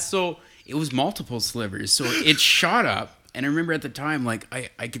 yeah. So it was multiple slivers. So it shot up, and I remember at the time, like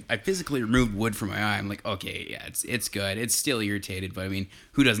I physically removed wood from my eye. I'm like, okay, yeah, it's good. It's still irritated, but I mean,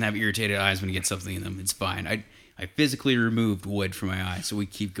 who doesn't have irritated eyes when you get something in them? It's fine. I physically removed wood from my eye, so we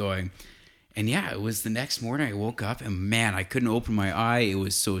keep going. And yeah, it was the next morning I woke up and man, I couldn't open my eye. It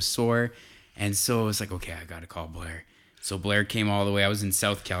was so sore. And so I was like, okay, I got to call Blair. So Blair came all the way. I was in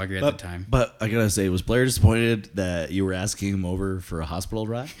South Calgary at the time. But I got to say, was Blair disappointed that you were asking him over for a hospital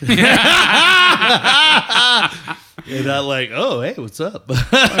ride? You're not like, oh, hey, what's up?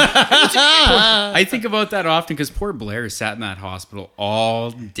 I think about that often because poor Blair sat in that hospital all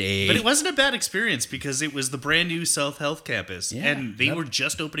day. But it wasn't a bad experience because it was the brand new South Health campus, Yeah. and they were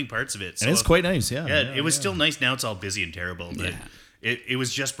just opening parts of it. So And it's quite nice, yeah. Yeah, it was still nice. Now it's all busy and terrible, but Yeah. it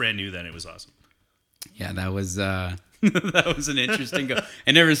was just brand new then. It was awesome. Yeah, that was that was an interesting go.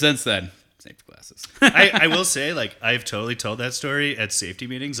 And ever since then, safety glasses. I will say, like, I've totally told that story at safety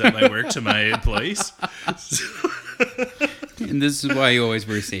meetings at my work to my employees. And this is why you always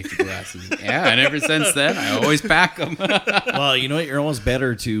wear safety glasses. Yeah, and ever since then, I always pack them. Well, you know what? You're almost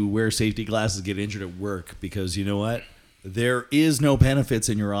better to wear safety glasses and get injured at work because you know what? There is no benefits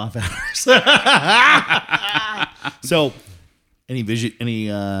in your off hours. So, any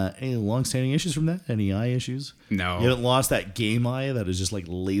long-standing issues from that? Any eye issues? No. You haven't lost that game eye that is just like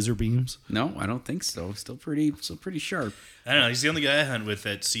laser beams? No, I don't think so. Still pretty sharp. I don't know. He's the only guy I hunt with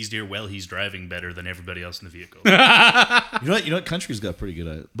that sees deer while he's driving better than everybody else in the vehicle. You know what? Country's got pretty good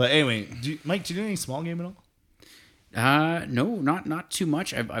at it. But anyway, Mike, do you do any small game at all? No, not too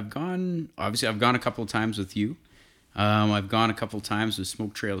much. I've gone a couple of times with you. I've gone a couple of times with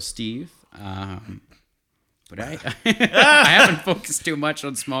Smoke Trail Steve. But I haven't focused too much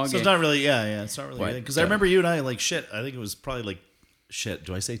on small So game. it's not really, it's not really What? anything. Because I remember you and I, like, shit, I think it was probably like, shit,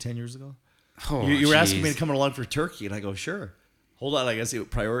 do I say 10 years ago? Oh, You were asking me jeez. to come along for turkey, and I go, sure. Hold on, I gotta see what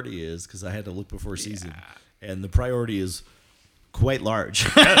priority is, because I had to look before season. And the priority is quite large.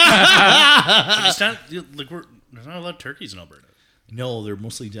 It's not, like, there's not a lot of turkeys in Alberta. No, they're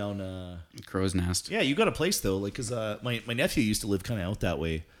mostly down. Crow's Nest. Yeah, you got a place, though, like, because my nephew used to live kind of out that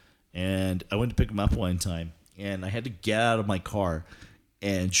way. And I went to pick him up one time, and I had to get out of my car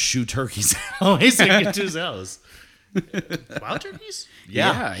and shoot turkeys so I could get to his house. Wild turkeys?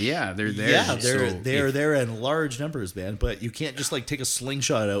 Yeah, they're there. Yeah, So they're there in large numbers, man. But you can't just like take a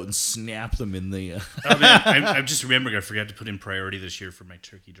slingshot out and snap them in the. Oh, man, I'm just remembering I forgot to put in priority this year for my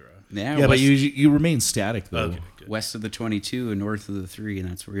turkey draw. Yeah, Yeah, but west, you remain static though. Okay, good. west of the 22 and north of the 3, and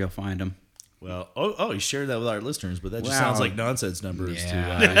that's where you'll find them. Well, you shared that with our listeners, but that just Wow. sounds like nonsense numbers.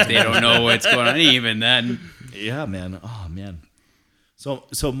 Yeah, they don't know what's going on even then. Yeah, man. Oh man. So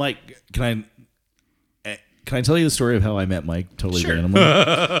Mike, can I tell you the story of how I met Mike? Totally Sure. randomly.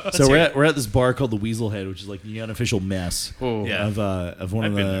 So we're at this bar called the Weasel Head, which is like the unofficial mess Oh, Yeah. of one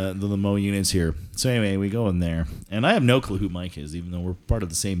I've of the Mo units here. So anyway, we go in there, and I have no clue who Mike is, even though we're part of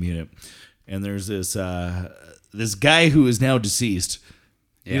the same unit. And there's this guy who is now deceased.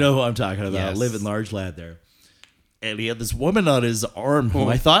 You Yeah. know who I'm talking about? Yes. Living large lad there. And he had this woman on his arm who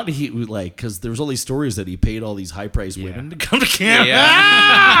I thought he would like, because there was all these stories that he paid all these high-priced women to come to camp.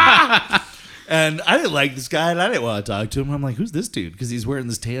 Yeah. And I didn't like this guy, and I didn't want to talk to him. I'm like, who's this dude? Because he's wearing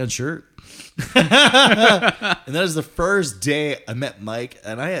this tan shirt. And that was the first day I met Mike,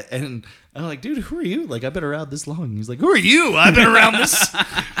 and I'm like, dude, who are you? Like, I've been around this long. He's like, who are you? I've been around this.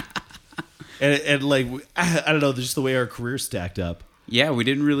 and like, I don't know, just the way our careers stacked up. Yeah, we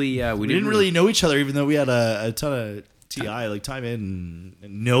didn't really. We didn't really know each other, even though we had a ton of TI, like time in,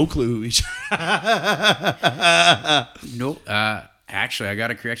 and no clue who each Nope. Actually, I got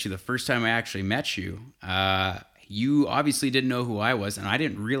to correct you. The first time I actually met you, you obviously didn't know who I was, and I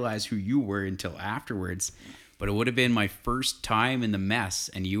didn't realize who you were until afterwards. But it would have been my first time in the mess,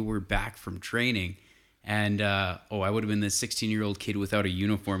 and you were back from training. And I would have been this 16-year-old kid without a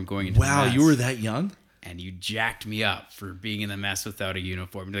uniform going into the Wow, mess. you were that young? And you jacked me up for being in the mess without a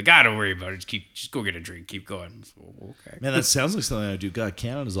uniform. You're like, "Ah, don't worry about it. Just go get a drink. Keep going." So, okay. Man, that sounds like something I do. God,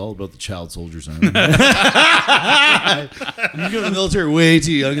 Canada's all about the child soldiers. Aren't they? You go to the military way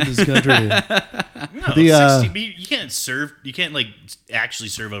too young in this country. No, The, 16, but you can't serve. You can't like actually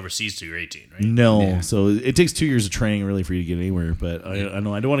serve overseas till you're 18, right? No, so it takes 2 years of training really for you to get anywhere. But I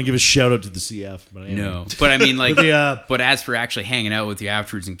know I don't want to give a shout out to the CF. But anyway. No, but I mean, like, But but as for actually hanging out with you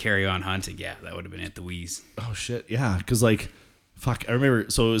afterwards and carry on hunting, yeah, that would have been at the Wheeze. Oh shit, yeah, because like, fuck, I remember.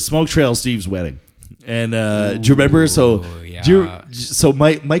 So it was Smoke Trail Steve's wedding, and do you remember? So yeah. so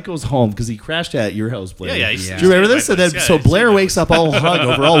Mike goes home because he crashed at your house, Blair. Yeah. Yeah. Do you remember this? Yeah, And then so it's- Blair wakes up all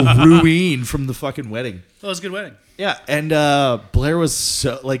hungover, all ruined from the fucking wedding. That was a good wedding. Yeah, and Blair was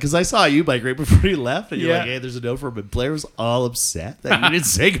so like, because I saw you, Mike, right before you left, and you're like, "Hey, there's a note for him." But Blair was all upset that you didn't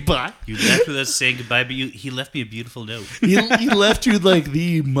say goodbye. You left with us saying goodbye, but he left me a beautiful note. He left you like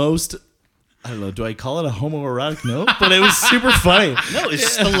the most. I don't know. Do I call it a homoerotic note? But it was super funny. No, it's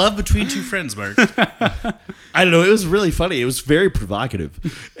just the love between two friends, Mark. I don't know. It was really funny. It was very provocative.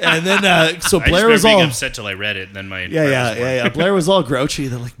 And then so I Blair just was remember being all upset till I read it, and then my yeah. Blair was all grouchy.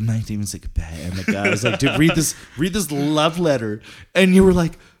 They're like, "Mike didn't even say goodbye." And the guy was like, "Dude, read this love letter." And you were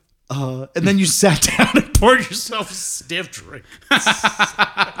like, and then you sat down and poured yourself a stiff drink.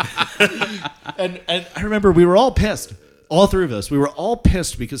 and I remember we were all pissed. All three of us, we were all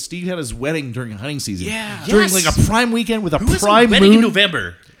pissed because Steve had his wedding during hunting season. Yeah. during Yes. like a prime weekend with a Who was prime wedding moon. in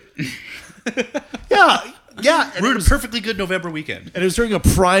November? Yeah. And We're it in a was, perfectly good November weekend. and it was during a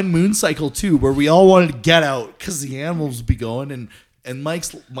prime moon cycle too, where we all wanted to get out because the animals would be going. And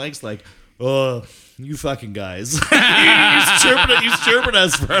Mike's like, "Oh, you fucking guys!" he's chirping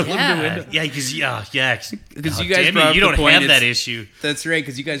us for our living window. Yeah, because Because Oh, you guys damn brought it, up you the don't point, have that it's- issue. That's right,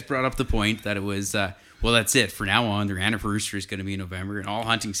 because you guys brought up the point that it was, well, that's it. For now on, their anniversary is going to be in November, and all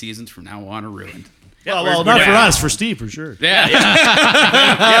hunting seasons from now on are ruined. Yeah, Well, not for us, for Steve for sure. Yeah.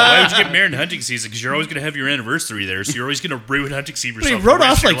 Yeah, why would you get married in hunting season? Because you're always going to have your anniversary there, so you're always going to ruin hunting season for But he yourself. wrote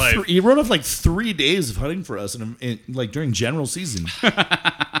off for the like rest of your life. he wrote off like 3 days of hunting for us, like during general season,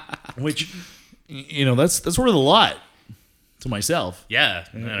 which that's worth a lot to myself. Yeah,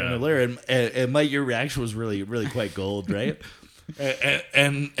 I don't And know. Blair and Mike, your reaction was really, really quite gold, right?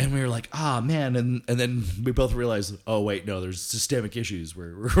 and we were like, "Ah, man," and then we both realized, "Oh wait, no, there's systemic issues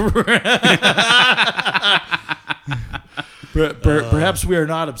where perhaps we are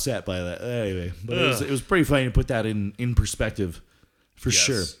not upset by that." Anyway, but it was pretty funny to put that in perspective, for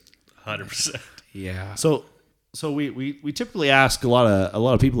sure. 100%. Yeah. So we typically ask a lot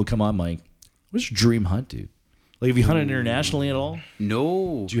of people to come on, Mike. What's your dream hunt, dude? Like, have you hunted internationally at all?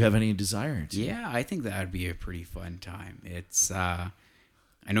 No. Do you have any desire to? Yeah, I think that would be a pretty fun time. It's, I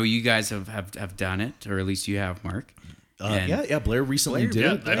know you guys have done it, or at least you have, Mark. And- Yeah. Blair recently did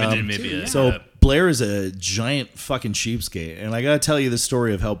Yeah, it. I've been doing maybe So Blair is a giant fucking cheapskate, and I gotta tell you the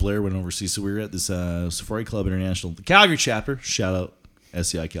story of how Blair went overseas. So we were at this Safari Club International, the Calgary chapter. Shout out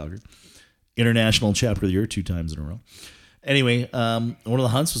SCI Calgary, international chapter of the year 2 times in a row. Anyway, one of the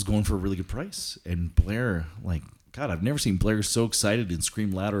hunts was going for a really good price, and Blair, like, God, I've never seen Blair so excited and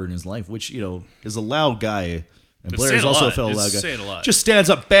scream louder in his life. Which is a loud guy. And It's Blair is saying a also a lot. fellow It's loud guy. saying a lot. Just stands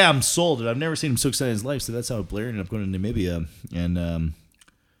up, bam, sold it. I've never seen him so excited in his life. So that's how Blair ended up going to Namibia. And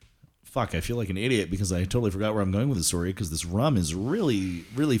fuck, I feel like an idiot because I totally forgot where I'm going with the story because this rum is really,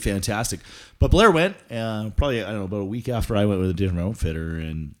 really fantastic. But Blair went probably, I don't know, about a week after I went with a different outfitter.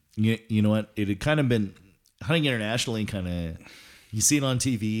 And you know what? It had kind of been hunting internationally, kind of. You see it on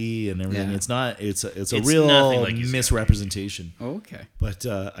TV and everything. Yeah. It's not. It's a It's real nothing like he's misrepresentation. Oh, okay. But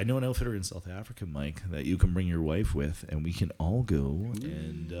I know an outfitter in South Africa, Mike, that you can bring your wife with, and we can all go.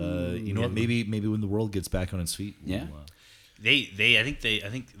 And you know what? Maybe when the world gets back on its feet, Yeah. I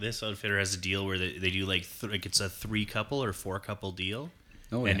think this outfitter has a deal where they do like it's a 3 couple or 4 couple deal.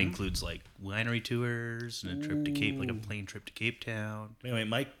 Oh, and yeah. includes like winery tours and a trip to like a plane trip to Cape Town. Anyway,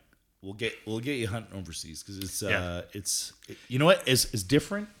 Mike, we'll get you hunting overseas because it's Yeah. you know what, as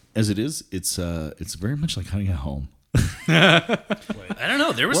different as it is, it's very much like hunting at home. I don't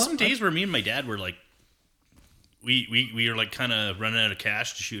know. There was some days where me and my dad were like, we were like kind of running out of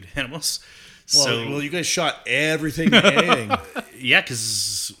cash to shoot animals. So you guys shot everything and anything. yeah,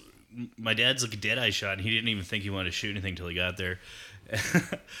 because my dad's like a dead-eye shot, and he didn't even think he wanted to shoot anything till he got there.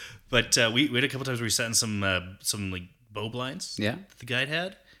 But we had a couple times where we sat in some like bow blinds. Yeah. that the guide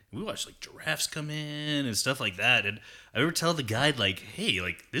had. We watched like giraffes come in and stuff like that. And I remember telling the guide like, "Hey,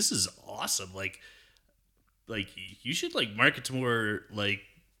 like this is awesome. Like you should like market to more like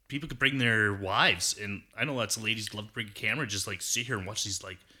people could bring their wives." And I know lots of ladies love to bring a camera, just like sit here and watch these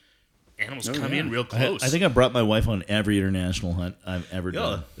like animals come in real close. I think I brought my wife on every international hunt I've ever Yeah,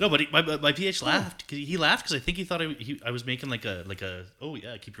 done. no, but my PH laughed. He laughed because I think he thought I was making like a oh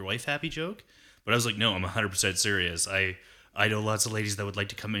yeah, keep your wife happy joke. But I was like, no, I'm 100% serious. I know lots of ladies that would like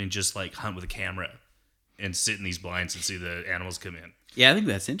to come in and just like hunt with a camera and sit in these blinds and see the animals come in. Yeah, I think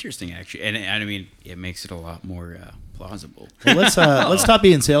that's interesting, actually, and I mean, it makes it a lot more plausible. Well, let's stop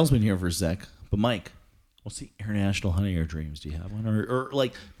being salesmen here for a sec. But Mike, what's the international hunting of your dreams? Do you have one, or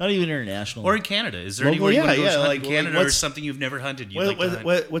like not even international, Or in Canada, is there Local, anywhere you want to go hunt like, in Canada, what's- or something you've never hunted? You'd like to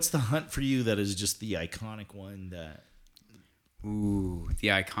hunt? what's the hunt for you that is just the iconic one that? Ooh, the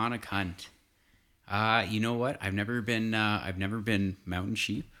iconic hunt. You know what? I've never been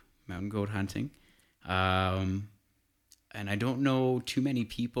mountain goat hunting. And I don't know too many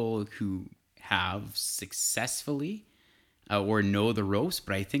people who have successfully or know the ropes,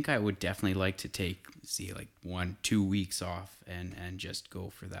 but I think I would definitely like to take, like 1-2 weeks off and just go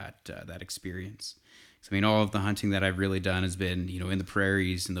for that experience. So, I mean, all of the hunting that I've really done has been, in the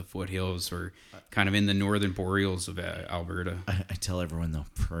prairies, in the foothills, or kind of in the northern boreals of Alberta. I tell everyone though,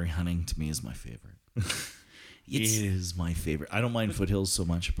 prairie hunting to me is my favorite. It is my favorite. I don't mind foothills so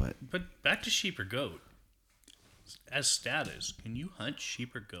much, but back to sheep or goat. As status, can you hunt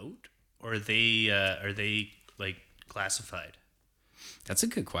sheep or goat, or are they like classified? That's a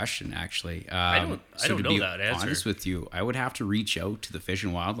good question, actually. I don't know that answer. Honest with you, I would have to reach out to the Fish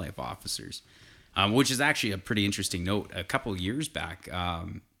and Wildlife officers, which is actually a pretty interesting note. A couple of years back,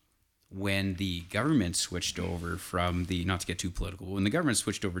 when the government switched over from not to get too political, when the government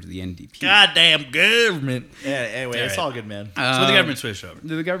switched over to the NDP. goddamn government. Yeah, anyway, it's all good, man. So the government switched over.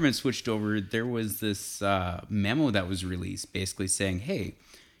 The government switched over. There was this memo that was released basically saying, hey,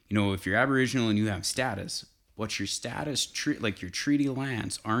 if you're Aboriginal and you have status, but your status, like your treaty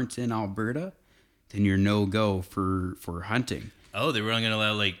lands aren't in Alberta, then you're no-go for hunting. Oh, they were only going to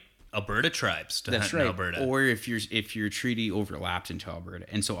allow like Alberta tribes to hunt in Alberta. Or if your treaty overlapped into Alberta.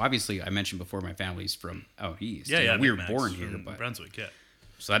 And so obviously I mentioned before my family's from out east. Yeah, we were Max born from here, but Brunswick, yeah.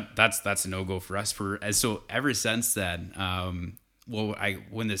 so that's a no-go for us. So ever since then,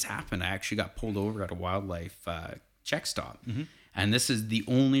 when this happened, I actually got pulled over at a wildlife check stop. Mm-hmm. And this is the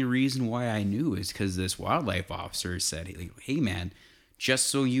only reason why I knew is because this wildlife officer said, hey man, just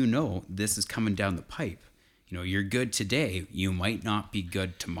so you know, this is coming down the pipe. You're good today. You might not be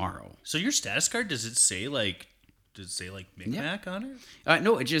good tomorrow. So your status card, does it say Micmac on it?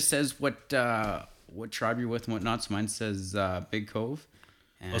 No, it just says what tribe you're with and whatnot. So mine says Big Cove.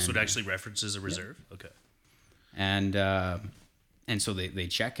 So it actually references a reserve? Yeah. Okay. And so they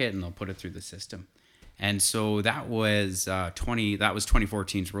check it and they'll put it through the system. And so that was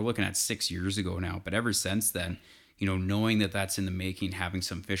 2014. So we're looking at 6 years ago now. But ever since then, knowing that that's in the making, having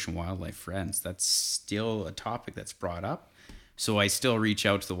some fish and wildlife friends, that's still a topic that's brought up. So I still reach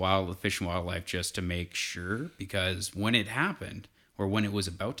out to the Fish and Wildlife just to make sure, because when it happened, or when it was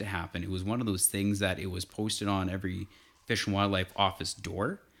about to happen, it was one of those things that it was posted on every Fish and Wildlife office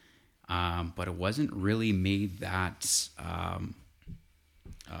door, but it wasn't really made that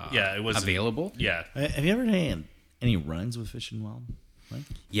it was available. Yeah. Have you ever had any runs with Fish and Wildlife?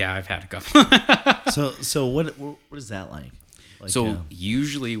 Yeah, I've had a couple. So what is that like?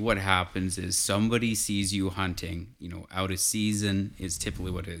 Usually what happens is somebody sees you hunting, out of season is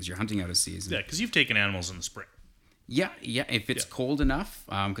typically what it is. You're hunting out of season. Yeah, because you've taken animals in the spring. Yeah. If it's cold enough,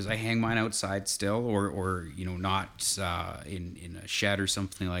 because I hang mine outside still, or not in a shed or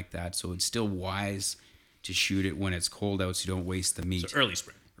something like that. So it's still wise to shoot it when it's cold out, so you don't waste the meat. So early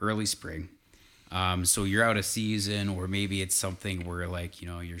spring. Early spring. So you're out of season, or maybe it's something where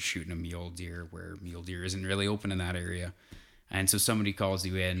you're shooting a mule deer where mule deer isn't really open in that area. And so somebody calls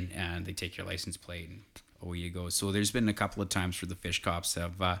you in and they take your license plate and away you go. So there's been a couple of times where the fish cops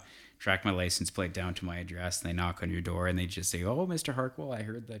have tracked my license plate down to my address, and they knock on your door and they just say, "Oh, Mr. Harkwell, I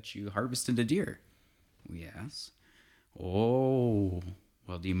heard that you harvested a deer." Yes. Oh,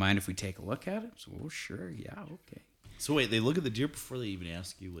 well, do you mind if we take a look at it? So, oh, sure. Yeah. Okay. So wait, they look at the deer before they even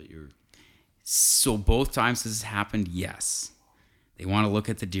ask you what you're... So both times this has happened, yes. They want to look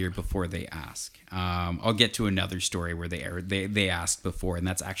at the deer before they ask. I'll get to another story where they asked before, and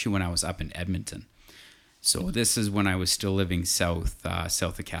that's actually when I was up in Edmonton. So this is when I was still living south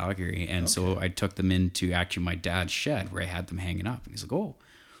of Calgary, and so I took them into actually my dad's shed where I had them hanging up. And he's like, "Oh,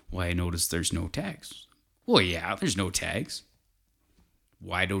 well, I noticed there's no tags." Well, yeah, there's no tags.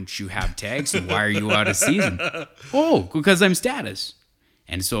 Why don't you have tags, and why are you out of season? Oh, because I'm status.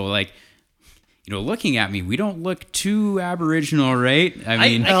 And so looking at me, we don't look too Aboriginal, right? I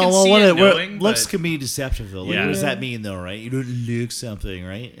mean, I can see it knowing, looks but... can be deceptive, though. Like, Yeah. what does that mean, though, right? You don't look something,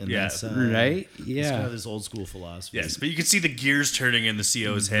 right? And Yeah. that's, right? It's Yeah. kind of this old school philosophy. Yes, but you can see the gears turning in the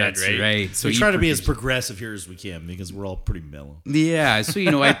CO's head, That's right? right. So we try to be as progressive here as we can because we're all pretty mellow. Yeah,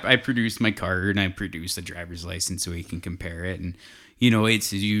 so I produce my card and I produce the driver's license so he can compare it, and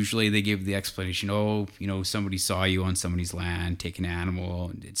it's usually they give the explanation. Oh, somebody saw you on somebody's land, take an animal,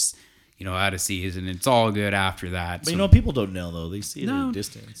 and it's out of season. It's all good after that. But So people don't know though. They see it at No. a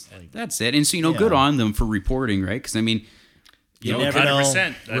distance. Like, that's it. And so good on them for reporting, right? Because I mean, you No, never know.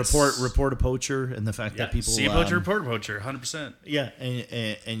 100%. That's- Report a poacher, and the fact Yeah, that people see a poacher, report a poacher, 100%. Yeah,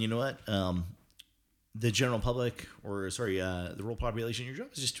 and you know what? The general public, the rural population, your job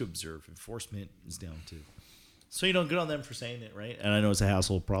is just to observe. Enforcement is down to. So good on them for saying it, right? And I know it's a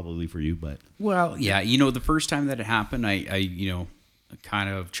hassle probably for you, but well, yeah, the first time that it happened, I kind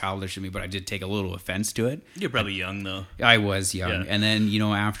of childish of me, but I did take a little offense to it. You're probably young, though. I was young. Yeah. And then,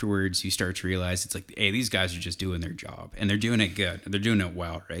 afterwards you start to realize it's like, hey, these guys are just doing their job and they're doing it good. They're doing it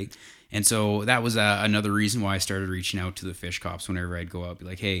well, right? And so that was another reason why I started reaching out to the fish cops whenever I'd go out. Be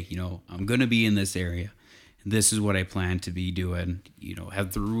like, hey, I'm going to be in this area. This is what I plan to be doing.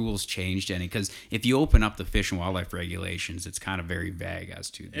 Have the rules changed any? Because if you open up the fish and wildlife regulations, it's kind of very vague as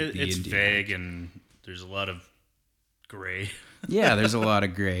to the It's Indian. vague, and there's a lot of gray. Yeah, there's a lot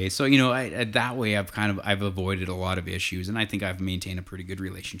of gray. So that way I've avoided a lot of issues, and I think I've maintained a pretty good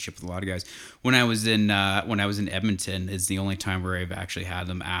relationship with a lot of guys. When I was in Edmonton, is the only time where I've actually had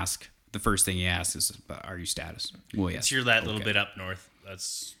them ask. The first thing he asks is, "Are you status?" Well, yes. So you're that little bit up north.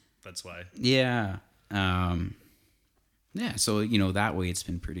 That's why. Yeah. Yeah. So that way it's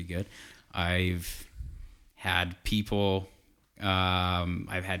been pretty good. I've had people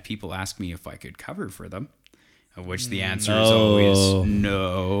ask me if I could cover for them. Which the answer is always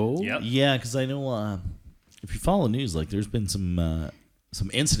no. Yep. yeah, because I know if you follow news, like there's been some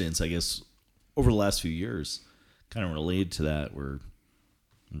incidents, I guess, over the last few years, kind of related to that, where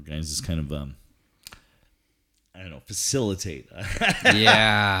guys just kind of I don't know, facilitate.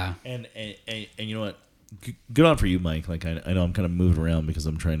 Yeah. And you know what? Good on for you, Mike. Like I know I'm kind of moving around because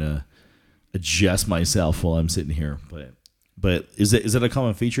I'm trying to adjust myself while I'm sitting here, But is it a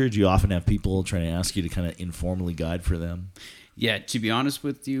common feature? Do you often have people trying to ask you to kind of informally guide for them? Yeah, to be honest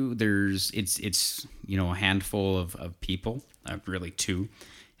with you, it's a handful of people, really two,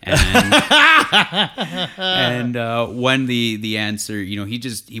 and when the answer,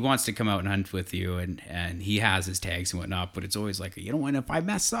 he wants to come out and hunt with you, and he has his tags and whatnot, but it's always like, and if I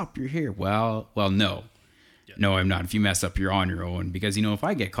mess up, you're here. Well, no. No, I'm not. If you mess up, you're on your own. Because, if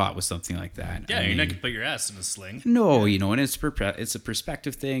I get caught with something like that. Yeah, you're not going to put your ass in a sling. No, and it's a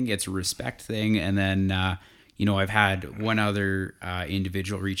perspective thing. It's a respect thing. And then, I've had one other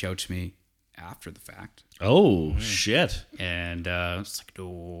individual reach out to me after the fact. Oh, shit. And it's like,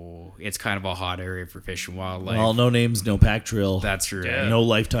 no, it's kind of a hot area for fish and wildlife. Well, no names, no pack drill. That's right. Yeah. No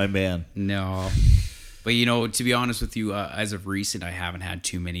lifetime ban. No. But, to be honest with you, as of recent, I haven't had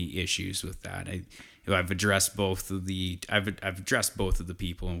too many issues with that. I've addressed both of the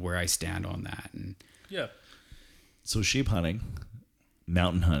people and where I stand on that. And Yeah. So sheep hunting,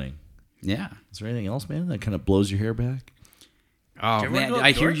 mountain hunting. yeah. Is there anything else, man, that kind of blows your hair back? Oh Do you ever man, go up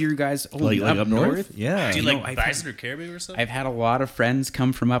I hear north? you guys Like up north? Yeah. Do you know, like I've bison or caribou or something? I've had a lot of friends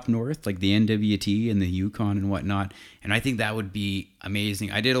come from up north, like the NWT and the Yukon and whatnot, and I think that would be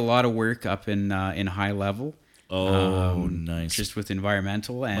amazing. I did a lot of work up in High Level. Oh, nice. Just with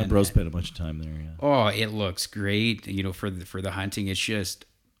environmental, and My bro spent a bunch of time there, yeah. oh, it looks great. For the hunting, it's just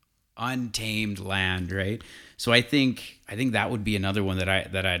untamed land, right? So I think that would be another one that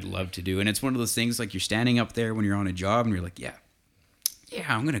I'd love to do. And it's one of those things, like, you're standing up there when you're on a job and you're like, yeah,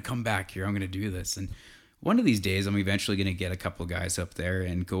 I'm gonna come back here. I'm gonna do this. And one of these days, I'm eventually gonna get a couple guys up there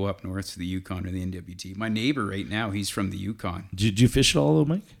and go up north to the Yukon or the NWT. My neighbor right now, he's from the Yukon. Did you fish at all, though,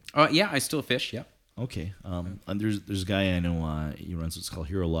 Mike? Yeah, I still fish. Yeah. Okay. And there's a guy I know. He runs what's called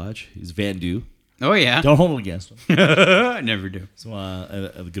Hero Lodge. He's Van Du. Oh yeah. Don't hold it against him. I never do. So I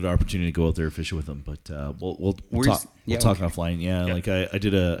had a good opportunity to go out there fishing with him. But we'll Where's- talk okay. offline. Yeah, Yep. like I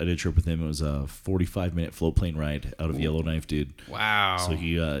did a trip with him. It was a 45-minute float plane ride out of Yellowknife, dude. Wow. So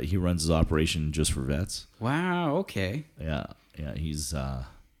he runs his operation just for vets. Wow. Okay. Yeah, he's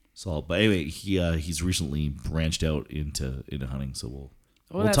solid. But anyway, he's recently branched out into hunting. So we'll.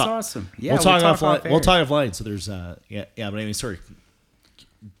 Oh, we'll that's talk, awesome. Yeah, we'll talk offline. off air. We'll talk offline. So there's yeah. But anyway, sorry,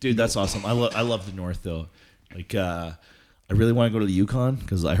 dude. That's awesome. I love the north though. Like I really want to go to the Yukon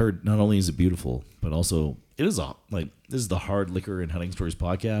because I heard not only is it beautiful, but also it is this is the Hard Liquor and Hunting Stories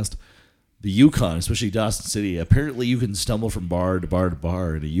podcast. The Yukon, especially Dawson City, apparently you can stumble from bar to bar to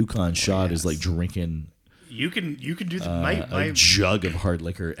bar, and a Yukon shot is like drinking You can do the a jug of hard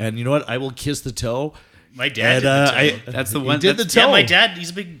liquor. And you know what? I will kiss the toe. my dad And did the toe. That's the he one. did the that's- toe. Yeah, my dad, he's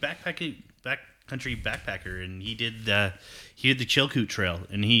a big backcountry backpacker, and he did the Chilkoot Trail,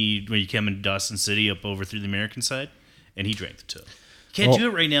 and when you came into Dawson City up over through the American side, and he drank the toe. You can't do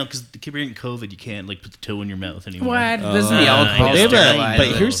it right now because we're in COVID. You can't like put the toe in your mouth anymore. What? Doesn't the I alcohol know. They have sterilize but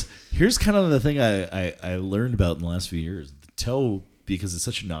it? here's kind of the thing I learned about in the last few years. The toe because it's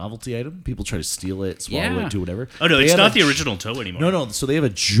such a novelty item. People try to steal it, swallow Yeah. it, do whatever. Oh no, They it's have not a the original toe anymore. No. So they have a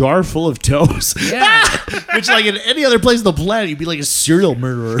jar full of toes. Yeah. Which, like, in any other place on the planet, you'd be like a serial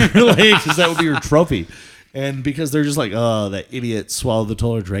murderer, because that would be your trophy. And because they're just like, oh, that idiot swallowed the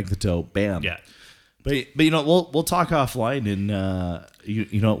toe or drank the toe, bam. Yeah. But we'll talk offline, and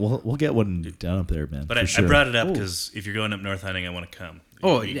we'll get one down up there, man. But for I sure. brought it up because if you're going up north hunting, I want to come.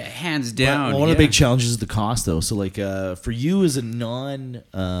 Oh, yeah, hands down. Well, one of yeah. the big challenges is the cost, though. So, like, for you as a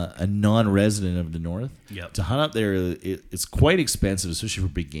non-resident of the north, Yep. to hunt up there, it's quite expensive, especially for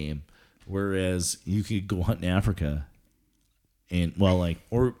big game. Whereas you could go hunt in Africa, and I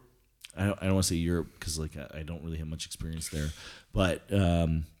don't want to say Europe because like I don't really have much experience there, but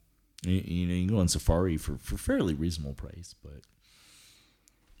you can go on safari for fairly reasonable price. But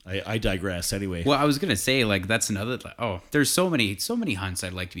I digress anyway. Well, I was gonna say like that's another. Oh, there's so many hunts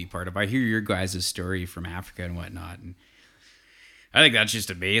I'd like to be part of. I hear your guys' story from Africa and whatnot, and I think that's just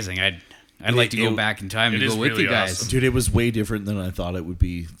amazing. I'd like to go back in time and it go is with really you guys. awesome. Dude, it was way different than I thought it would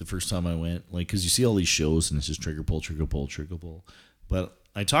be the first time I went. Like, because you see all these shows and it's just trigger pull, trigger pull, trigger pull. But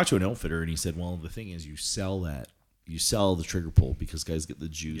I talked to an outfitter and he said, well, the thing is you sell the trigger pull because guys get the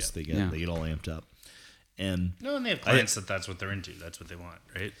juice. Yeah. They get all amped up. And No, and they have clients that's what they're into. That's what they want,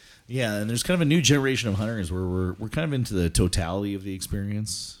 right? yeah, and there's kind of a new generation of hunters where we're kind of into the totality of the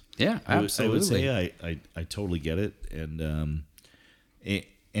experience. Yeah, absolutely. I would say I totally get it.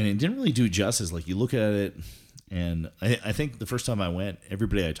 And it didn't really do justice. Like, you look at it, and I think the first time I went,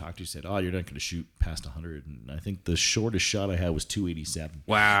 everybody I talked to said, oh, you're not going to shoot past 100. And I think the shortest shot I had was 287.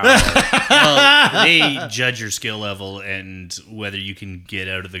 Wow. Well, they judge your skill level and whether you can get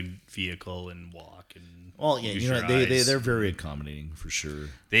out of the vehicle and walk. And Well, yeah, use you know, your they're eyes. very accommodating for sure.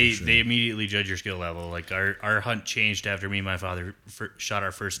 They For sure. they immediately judge your skill level. Like our hunt changed after me and my father shot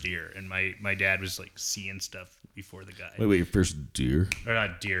our first deer, and my dad was like seeing stuff before the guy. Wait, your first deer? Or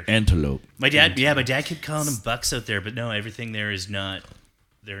not deer. Antelope. My dad kept calling them bucks out there, but no, everything there is not.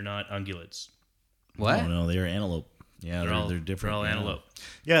 They're not ungulates. What? Oh, no, they're antelope. Yeah, they're different. They're all antelope.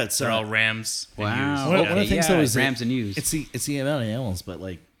 Yeah, it's They're all rams. and Wow. ewes. One of the things yeah, though is rams and ewes. It's the amount of animals, but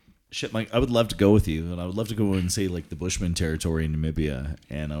like shit, Mike, I would love to go with you, and I would love to go and say like the Bushman territory in Namibia,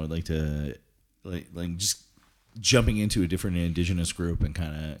 and I would like to like just jumping into a different indigenous group and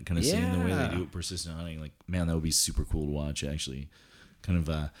kind of seeing the way Yeah. they do it, persistent hunting. Like, man, that would be super cool to watch. Actually, kind of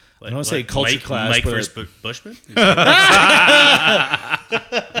I Like- don't want to say like culture Mike, clash, Mike but versus Bushman.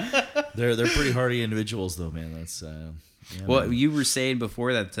 they're pretty hardy individuals, though, man. That's yeah, Well, man. you were saying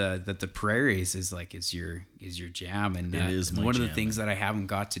before that the prairies is your jam, and It is my one of the jam, things that I haven't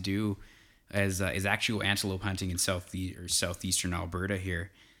got to do is actual antelope hunting in southeastern Alberta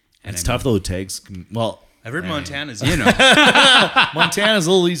here. And It's I mean, tough though. Tags. Well, I've heard Montana's. you know. Montana's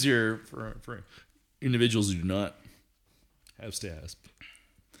a little easier for individuals who do not have status.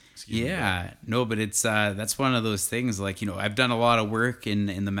 Excuse me. Yeah, no, but it's that's one of those things. Like, you know, I've done a lot of work in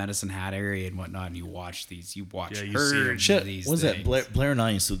the Medicine Hat area and whatnot. And you watch Yeah, you see herds Shit, of these what was that? things. Blair and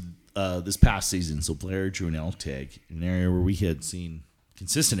I, so this past season, so Blair drew an elk tag in an area where we had seen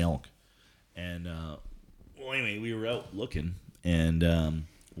consistent elk. And, well, anyway, we were out looking, and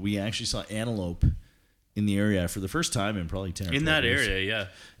we actually saw antelope in the area for the first time in probably 10 or in 12 that years. area, yeah.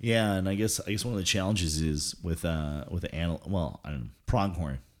 Yeah, and I guess one of the challenges is with the antelope, well, I don't know,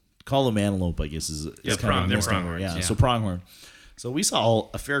 pronghorn. Call them antelope, I guess, is Yeah, kind of a they're misnomer. pronghorns, Yeah, yeah. so pronghorn. So we saw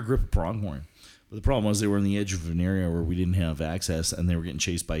a fair grip of pronghorn. But the problem was they were on the edge of an area where we didn't have access, and they were getting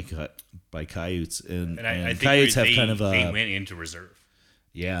chased by coyotes. And And I think coyotes they have kind of they a went into reserve.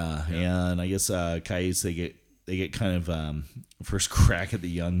 yeah, and I guess coyotes they get kind of first crack at the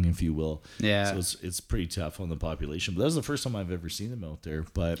young, if you will. Yeah. So it's pretty tough on the population. But that was the first time I've ever seen them out there.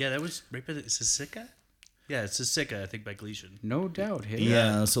 But Yeah, that was right by the Sissica. Yeah, it's Sissica, I think, by Gleason. No doubt. Hey,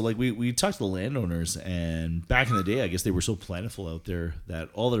 yeah, so like we talked to the landowners, and back in the day, I guess they were so plentiful out there that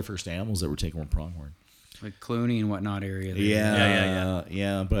all their first animals that were taken were pronghorn. like Clooney and whatnot area. there.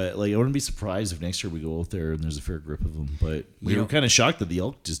 Yeah. But like, I wouldn't be surprised if next year we go out there and there's a fair grip of them. But we You were know- kind of shocked that the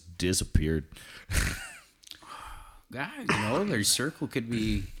elk just disappeared. Yeah, you know, their circle could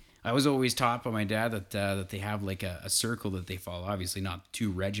be. I was always taught by my dad that they have like a circle that they follow. Obviously, not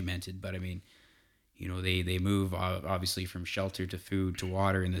too regimented, but I mean, you know, they move obviously from shelter to food to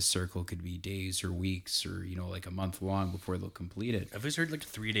water, and this circle could be days or weeks or, you know, like a month long before they'll complete it. I've always heard like a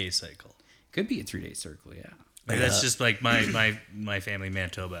 3-day cycle. Could be a 3-day circle, yeah. Like that's just like my family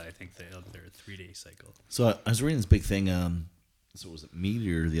Manitoba. I think they're a 3-day cycle. So I was reading this big thing. So was it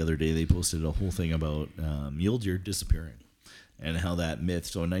Meteor the other day? They posted a whole thing about mule deer disappearing and how that myth.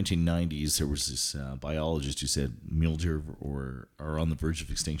 So in 1990s, there was this biologist who said mule deer are on the verge of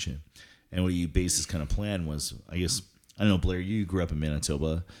extinction. And what he based his kind of plan was, I guess, I don't know, Blair, you grew up in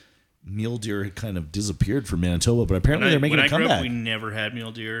Manitoba. Mule deer had kind of disappeared from Manitoba, but apparently they're making a comeback. When I grew up, we never had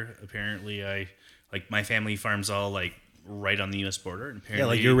mule deer. Apparently, my family farms all like right on the U.S. border. And apparently, yeah,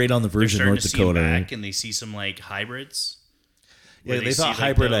 like you're right on the verge of North Dakota, right? And they see some like hybrids. Yeah, they thought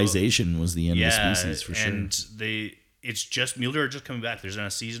hybridization was the end of the species for sure. And it's just mule deer are just coming back. There's not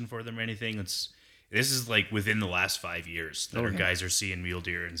a season for them or anything. This is like within the last 5 years that our guys are seeing mule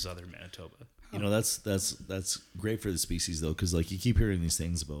deer in southern Manitoba. You know, that's great for the species though, because like you keep hearing these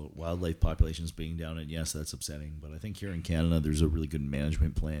things about wildlife populations being down, and yes, that's upsetting. But I think here in Canada, there's a really good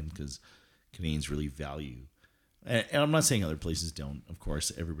management plan because Canadians really value. And I'm not saying other places don't. Of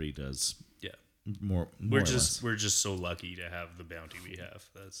course, everybody does. Yeah, more we're just so lucky to have the bounty we have.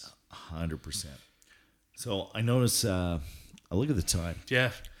 That's 100%. So I notice. I look at the time.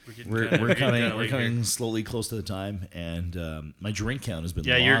 Yeah, we're coming slowly close to the time, and my drink count has been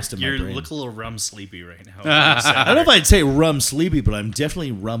lost in my brain. You look a little rum sleepy right now. I don't know if I'd say rum sleepy, but I'm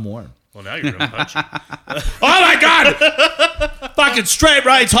definitely rum warm. Well, now you're rum punchy. Oh my god! Fucking straight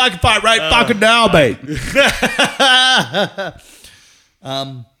right, talking fight right fucking now, mate.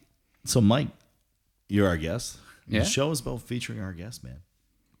 So Mike, you're our guest. Yeah. The show is about featuring our guest, man.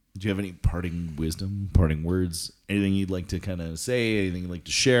 Do you have any parting wisdom, parting words, anything you'd like to kind of say, anything you'd like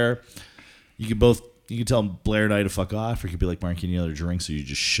to share? You can tell Blair and I to fuck off, or you could be like, Mark, you need another drink, so you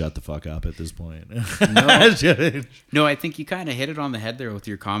just shut the fuck up at this point. No, I think you kind of hit it on the head there with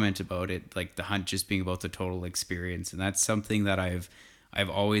your comment about it, like the hunt just being about the total experience, and that's something that I've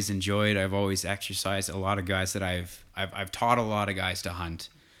always enjoyed. I've always exercised. A lot of guys that I've taught a lot of guys to hunt.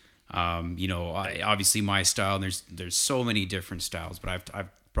 Obviously my style. There's so many different styles, but I've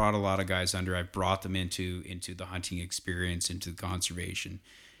brought a lot of guys under. I've brought them into the hunting experience, into the conservation,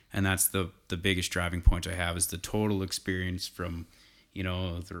 and that's the biggest driving point I have is the total experience from, the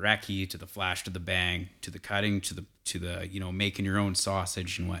recce to the flash to the bang to the cutting to the making your own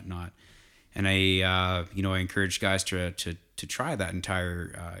sausage and whatnot. And I encourage guys to try that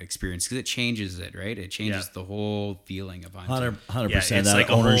entire experience because it changes it, right? It changes the whole feeling of hunting. 100%. It's that like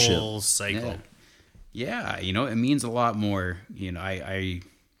ownership. a whole cycle. Yeah, it means a lot more.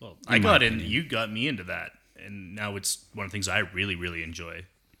 I got in. You got me into that, and now it's one of the things I really, really enjoy.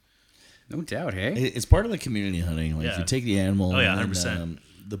 No doubt, hey. It's part of the community hunting. Like you take the animal, 100%.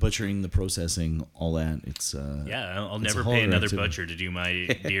 The butchering, the processing, all that. It's I'll never pay another butcher to do my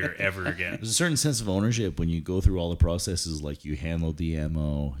deer ever again. There's a certain sense of ownership when you go through all the processes. Like you handle the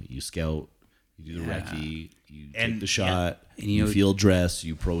ammo, you scout, you do the recce, you take the shot, and you field dress,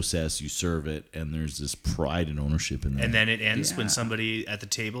 you process, you serve it, and there's this pride and ownership in that. And then it ends when somebody at the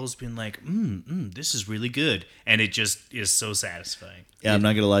table has been like, this is really good. And it just is so satisfying. Yeah, I'm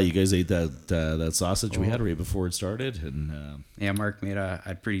not going to lie. You guys ate that sausage we had right before it started. And Mark made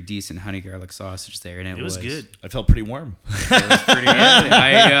a pretty decent honey garlic sausage there. And it was good. I felt pretty warm. It was pretty good.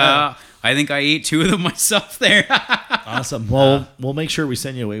 I think I ate 2 of them myself there. Awesome. Well, we'll make sure we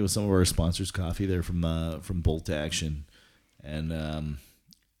send you away with some of our sponsors' coffee there from Bolt Action. And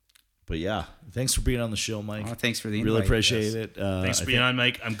but yeah, thanks for being on the show, Mike. Oh, thanks for the invite. Really appreciate it. Thanks for being on,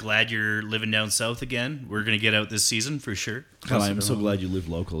 Mike. I'm glad you're living down south again. We're gonna get out this season for sure. God, I'm so glad you live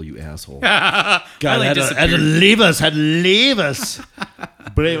local, you asshole. God, had to leave us.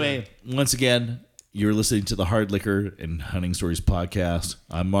 But anyway, once again, you're listening to the Hard Liquor and Hunting Stories podcast.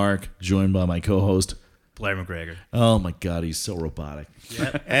 I'm Mark, joined by my co-host Blair McGregor. Oh my God, he's so robotic.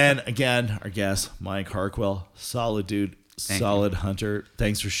 Yep. And again, our guest, Mike Harquell, solid dude. Solid hunter.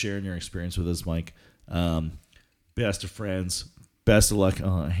 Thanks for sharing your experience with us, Mike. Best of friends. Best of luck.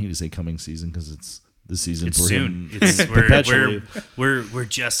 I hate to say coming season because it's the season it's for soon. him. It's perpetually. We're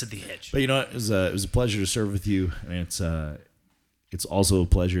just at the edge. But you know what? It was a pleasure to serve with you, and it's also a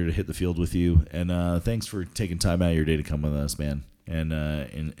pleasure to hit the field with you. And thanks for taking time out of your day to come with us, man,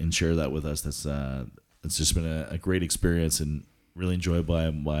 and share that with us. That's it's just been a great experience and really enjoyed by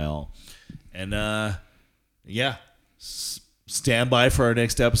all. And stand by for our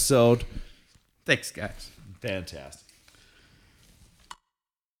next episode. Thanks, guys. Fantastic.